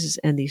practices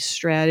and these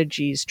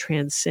strategies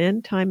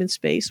transcend time and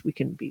space. We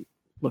can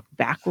look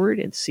backward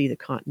and see the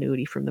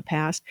continuity from the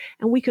past,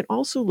 and we can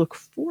also look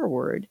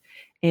forward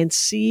and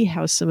see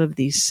how some of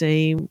these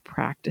same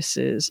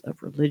practices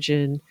of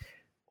religion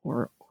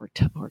or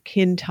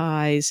kin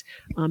ties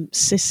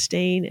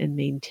sustain and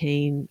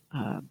maintain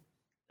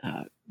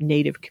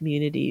Native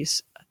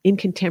communities in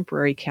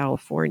contemporary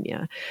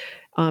California.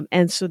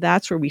 And so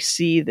that's where we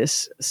see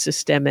this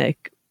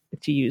systemic,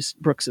 to use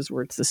Brooks's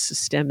words, the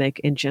systemic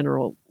and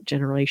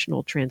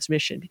generational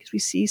transmission, because we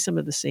see some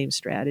of the same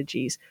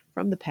strategies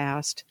from the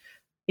past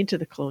into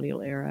the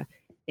colonial era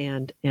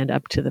and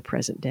up to the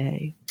present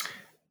day.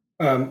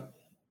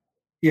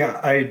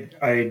 Yeah,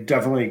 I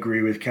definitely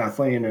agree with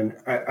Kathleen, and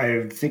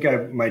I think I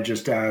might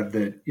just add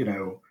that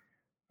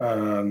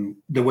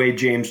the way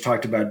James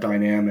talked about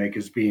dynamic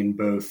as being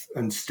both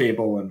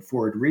unstable and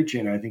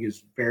forward-reaching, I think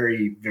is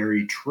very,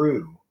 very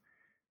true.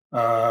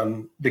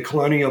 The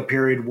colonial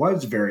period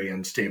was very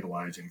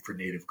unstabilizing for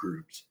Native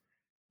groups.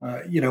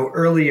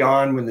 Early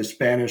on when the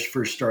Spanish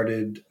first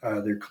started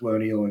their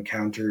colonial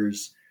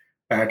encounters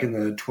back in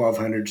the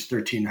 1200s,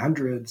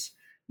 1300s,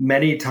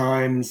 many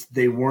times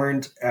they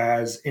weren't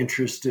as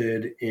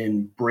interested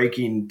in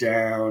breaking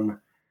down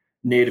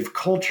Native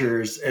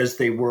cultures as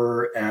they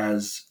were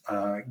as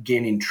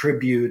gaining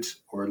tribute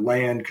or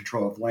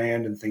control of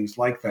land and things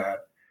like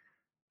that.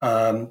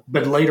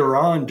 But later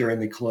on during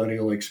the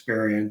colonial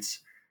experience,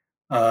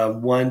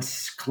 once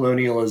Spanish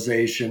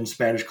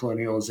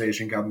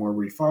colonialization got more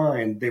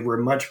refined, they were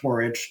much more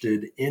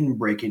interested in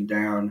breaking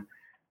down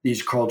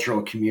these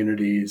cultural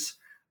communities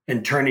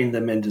and turning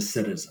them into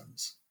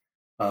citizens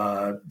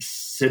of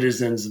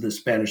the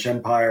Spanish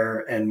Empire,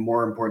 and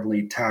more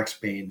importantly,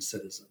 tax-paying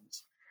citizens.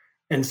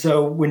 And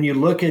so when you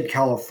look at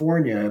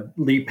California,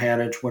 Lee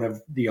Panitch, one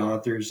of the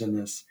authors in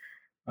this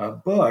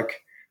book,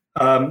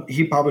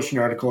 he published an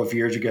article a few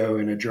years ago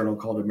in a journal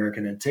called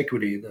American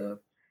Antiquity, the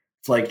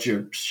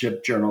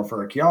flagship journal for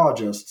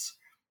archaeologists.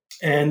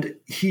 And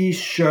he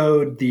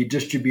showed the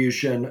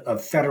distribution of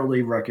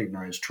federally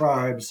recognized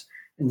tribes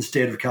in the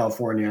state of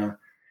California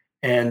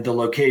and the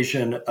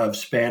location of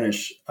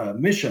Spanish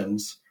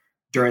missions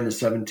during the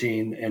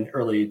 17 and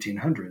early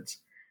 1800s.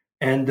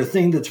 And the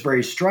thing that's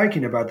very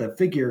striking about that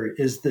figure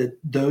is that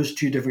those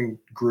two different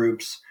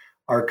groups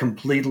are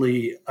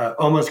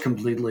almost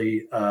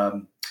completely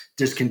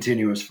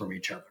discontinuous from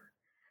each other.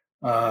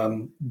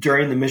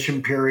 During the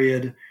mission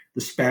period,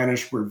 the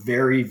Spanish were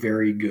very,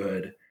 very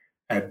good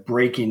at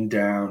breaking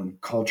down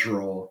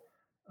cultural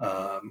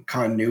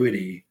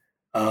continuity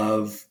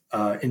of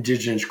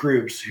indigenous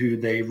groups who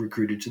they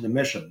recruited to the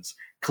missions.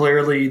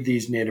 Clearly,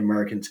 these Native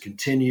Americans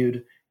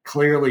continued.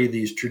 Clearly,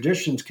 these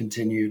traditions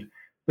continued.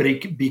 But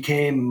it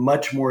became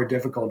much more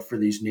difficult for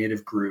these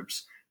Native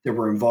groups that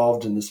were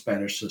involved in the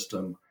Spanish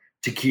system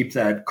to keep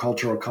that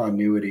cultural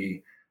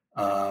continuity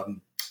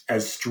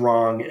as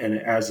strong and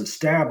as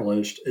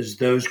established as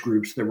those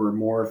groups that were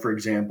more, for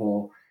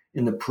example,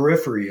 in the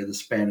periphery of the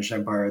Spanish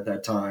Empire at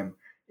that time,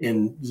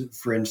 in,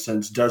 for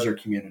instance,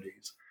 desert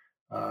communities.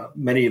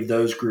 Many of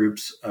those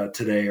groups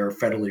today are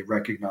federally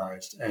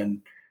recognized,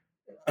 and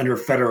under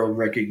federal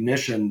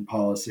recognition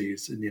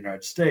policies in the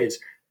United States,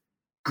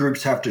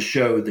 groups have to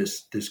show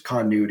this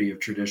continuity of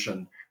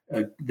tradition,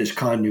 this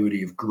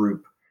continuity of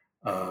group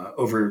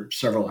over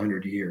several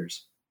hundred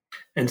years.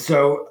 And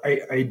so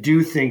I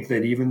do think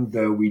that even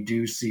though we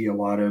do see a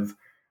lot of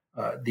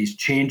these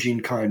changing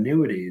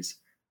continuities,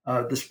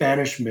 the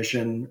Spanish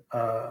mission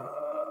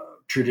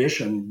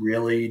tradition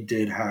really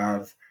did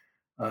have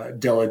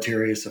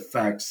deleterious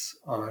effects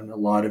on a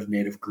lot of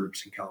Native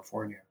groups in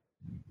California.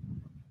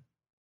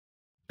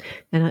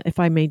 And if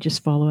I may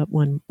just follow up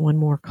one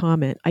more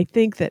comment, I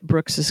think that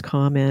Brooks's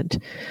comment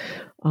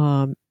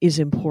is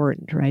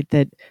important, right?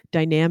 That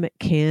dynamic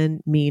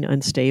can mean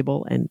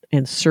unstable,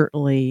 and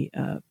certainly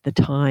the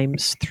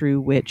times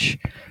through which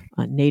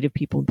Native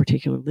people in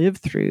particular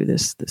lived through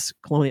this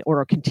colonial,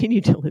 or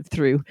continue to live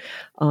through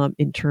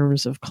in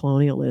terms of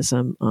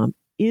colonialism,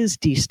 is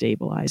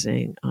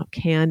destabilizing,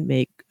 can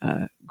make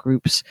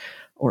groups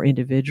or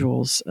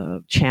individuals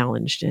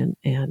challenged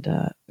and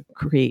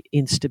create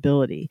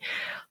instability.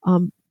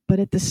 But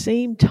at the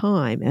same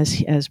time,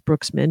 as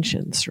Brooks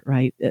mentions,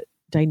 right,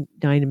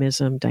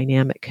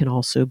 dynamic can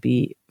also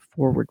be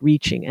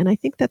forward-reaching. And I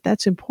think that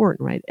that's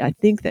important, right? I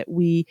think that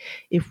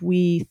if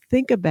we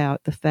think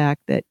about the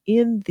fact that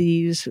in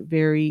these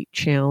very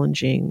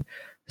challenging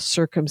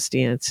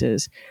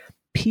circumstances,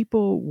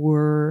 people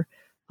were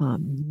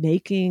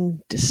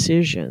making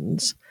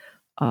decisions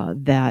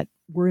that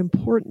were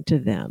important to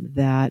them,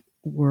 that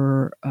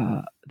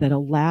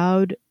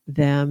allowed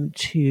them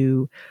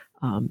to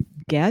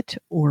get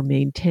or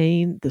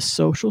maintain the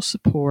social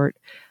support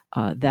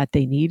that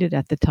they needed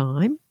at the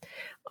time,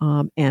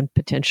 and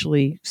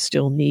potentially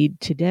still need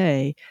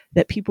today,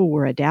 that people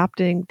were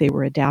adapting, they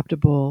were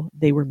adaptable,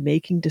 they were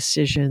making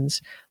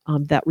decisions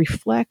that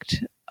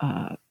reflect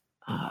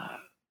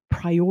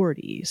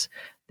priorities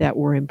that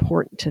were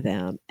important to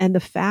them. And the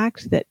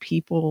fact that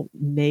people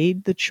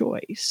made the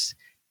choice,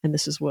 and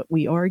this is what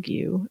we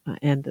argue,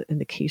 and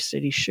the case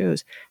study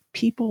shows,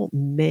 people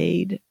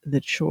made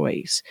the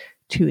choice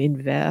to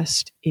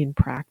invest in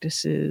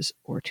practices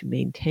or to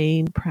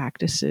maintain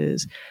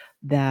practices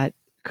that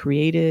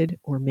created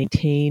or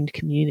maintained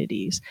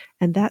communities.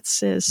 And that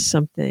says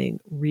something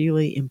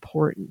really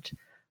important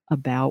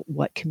about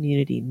what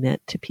community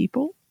meant to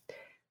people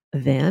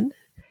then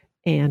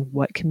and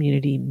what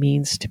community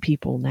means to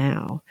people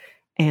now.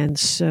 And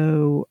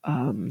so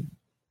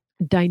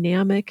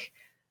dynamic,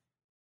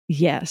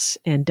 yes,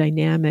 and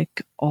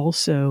dynamic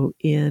also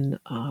in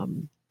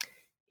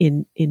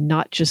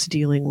not just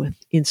dealing with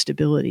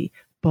instability,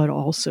 but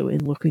also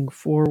in looking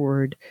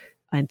forward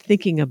and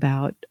thinking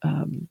about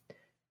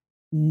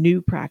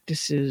new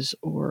practices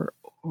or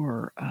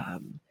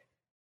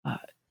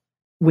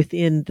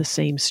within the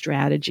same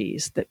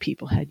strategies that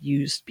people had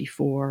used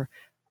before,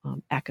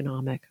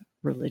 economic,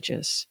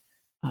 religious,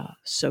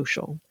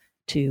 social,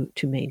 to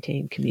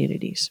maintain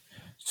communities.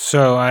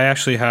 So I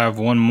actually have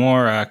one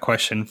more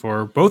question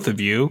for both of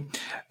you.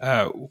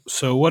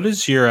 So what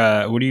is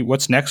your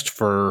what's next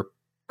for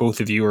both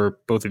of you or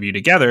both of you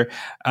together?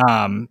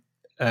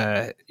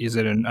 Is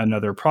it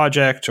another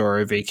project or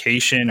a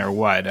vacation or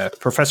what?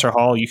 Professor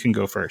Hall, you can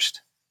go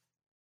first.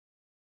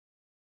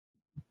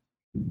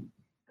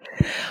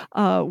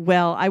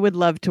 Well, I would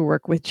love to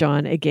work with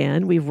John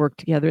again. We've worked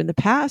together in the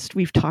past.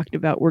 We've talked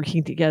about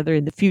working together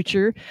in the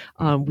future.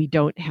 We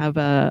don't have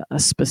a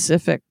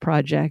specific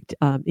project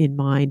in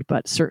mind,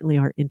 but certainly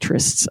our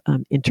interests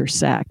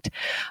intersect.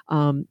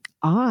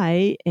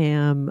 I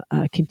am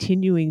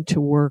continuing to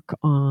work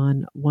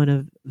on one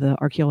of the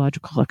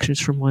archaeological collections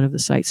from one of the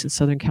sites in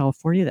Southern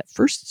California that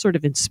first sort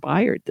of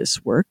inspired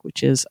this work,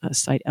 which is a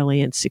site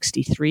LAN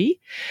 63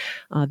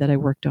 that I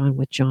worked on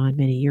with John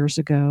many years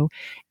ago.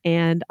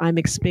 And I'm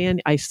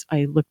expanding,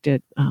 I looked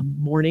at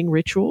mourning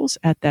rituals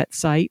at that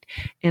site,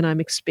 and I'm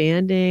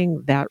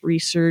expanding that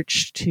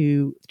research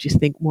to just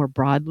think more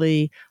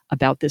broadly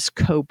about this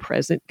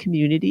co-present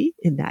community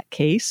in that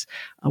case,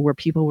 where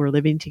people were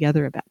living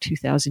together about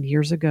 2,000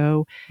 years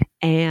ago,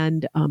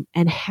 and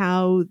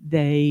how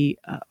they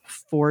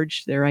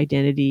forged their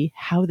identity,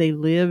 how they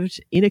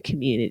lived in a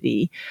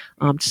community,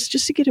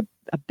 just to get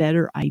a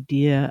better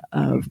idea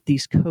of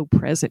these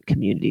co-present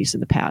communities in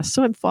the past.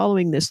 So I'm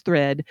following this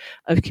thread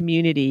of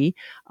community,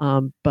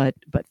 but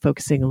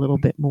focusing a little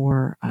bit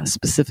more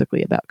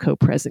specifically about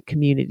co-present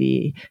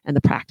community and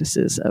the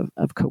practices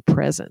of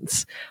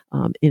co-presence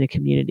in a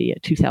community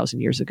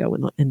 2,000 years ago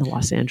in the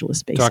Los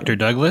Angeles basin. Dr.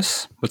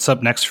 Douglas, what's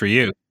up next for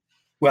you?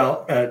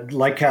 Well,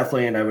 like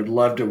Kathleen, I would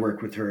love to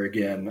work with her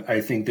again. I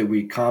think that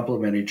we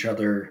complement each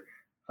other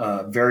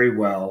very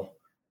well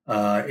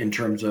in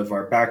terms of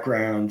our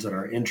backgrounds and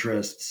our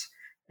interests.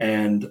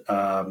 And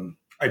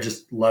I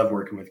just love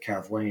working with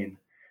Kathleen.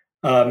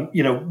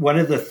 One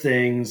of the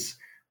things,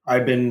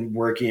 I've been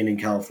working in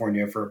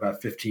California for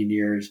about 15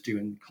 years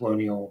doing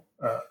colonial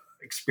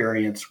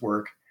experience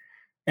work.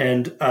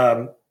 And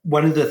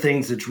one of the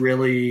things that's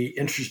really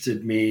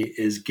interested me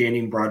is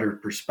gaining broader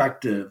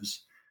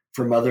perspectives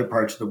from other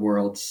parts of the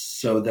world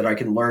so that I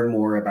can learn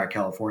more about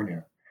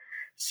California.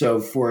 So,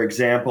 for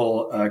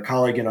example, a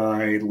colleague and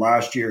I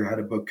last year had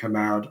a book come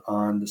out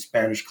on the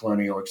Spanish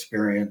colonial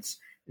experience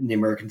in the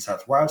American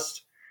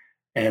Southwest.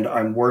 And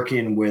I'm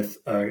working with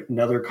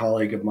another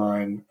colleague of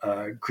mine,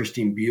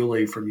 Christine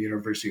Bewley from the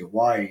University of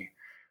Hawaii.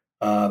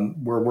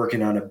 We're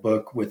working on a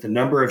book with a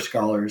number of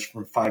scholars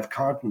from 5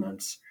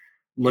 continents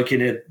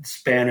looking at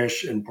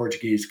Spanish and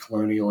Portuguese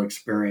colonial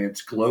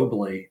experience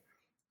globally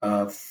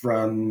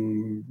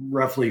from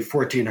roughly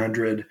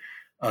 1400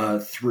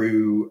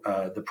 through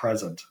the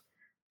present.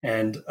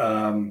 And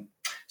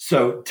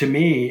so to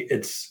me,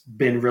 it's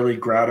been really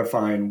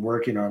gratifying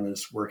working on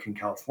this work in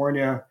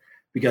California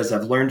because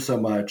I've learned so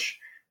much.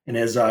 And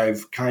as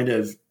I've kind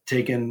of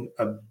taken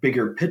a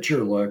bigger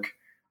picture look,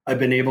 I've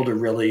been able to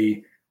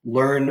really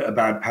learn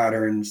about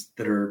patterns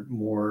that are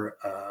more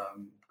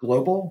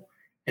global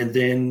and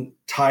then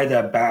tie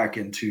that back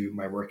into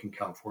my work in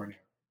California.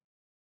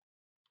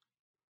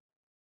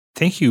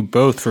 Thank you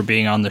both for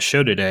being on the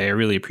show today. I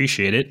really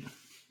appreciate it.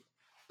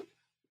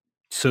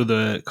 So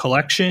the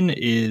collection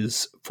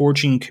is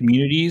Forging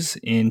Communities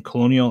in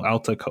Colonial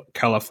Alta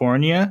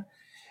California,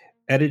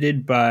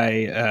 edited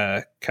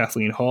by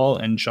Kathleen Hall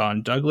and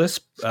John Douglas,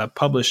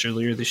 published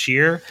earlier this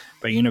year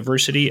by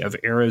University of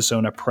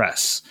Arizona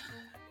Press.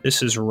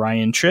 This is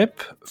Ryan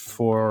Tripp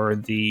for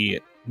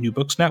the New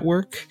Books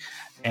Network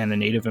and the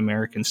Native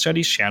American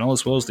Studies channel,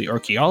 as well as the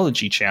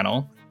Archaeology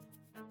channel.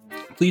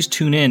 Please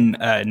tune in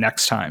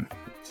next time.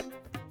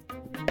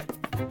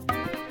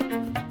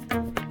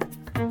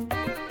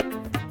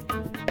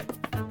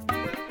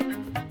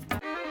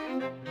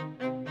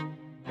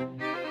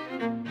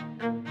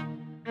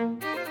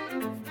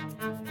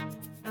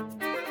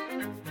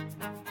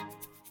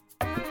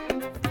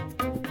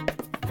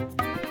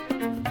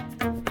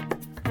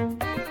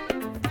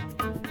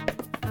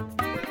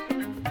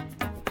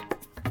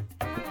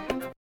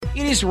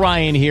 It is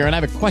Ryan here, and I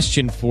have a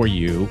question for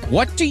you.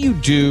 What do you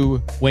do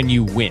when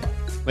you win?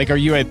 Like, are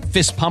you a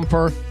fist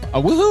pumper,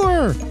 a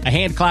woohooer, a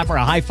hand clapper,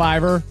 a high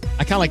fiver?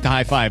 I kind of like the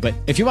high five, but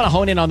if you want to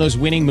hone in on those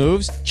winning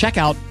moves, check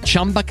out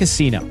Chumba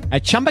Casino.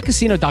 At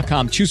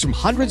ChumbaCasino.com, choose from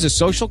hundreds of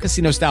social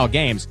casino-style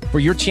games for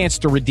your chance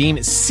to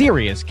redeem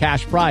serious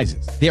cash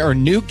prizes. There are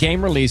new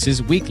game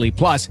releases weekly,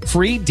 plus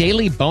free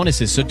daily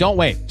bonuses. So don't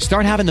wait.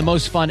 Start having the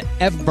most fun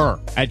ever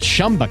at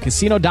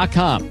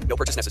ChumbaCasino.com. No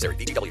purchase necessary.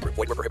 VGW Group.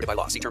 Void where prohibited by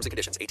law. See terms and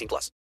conditions. 18+.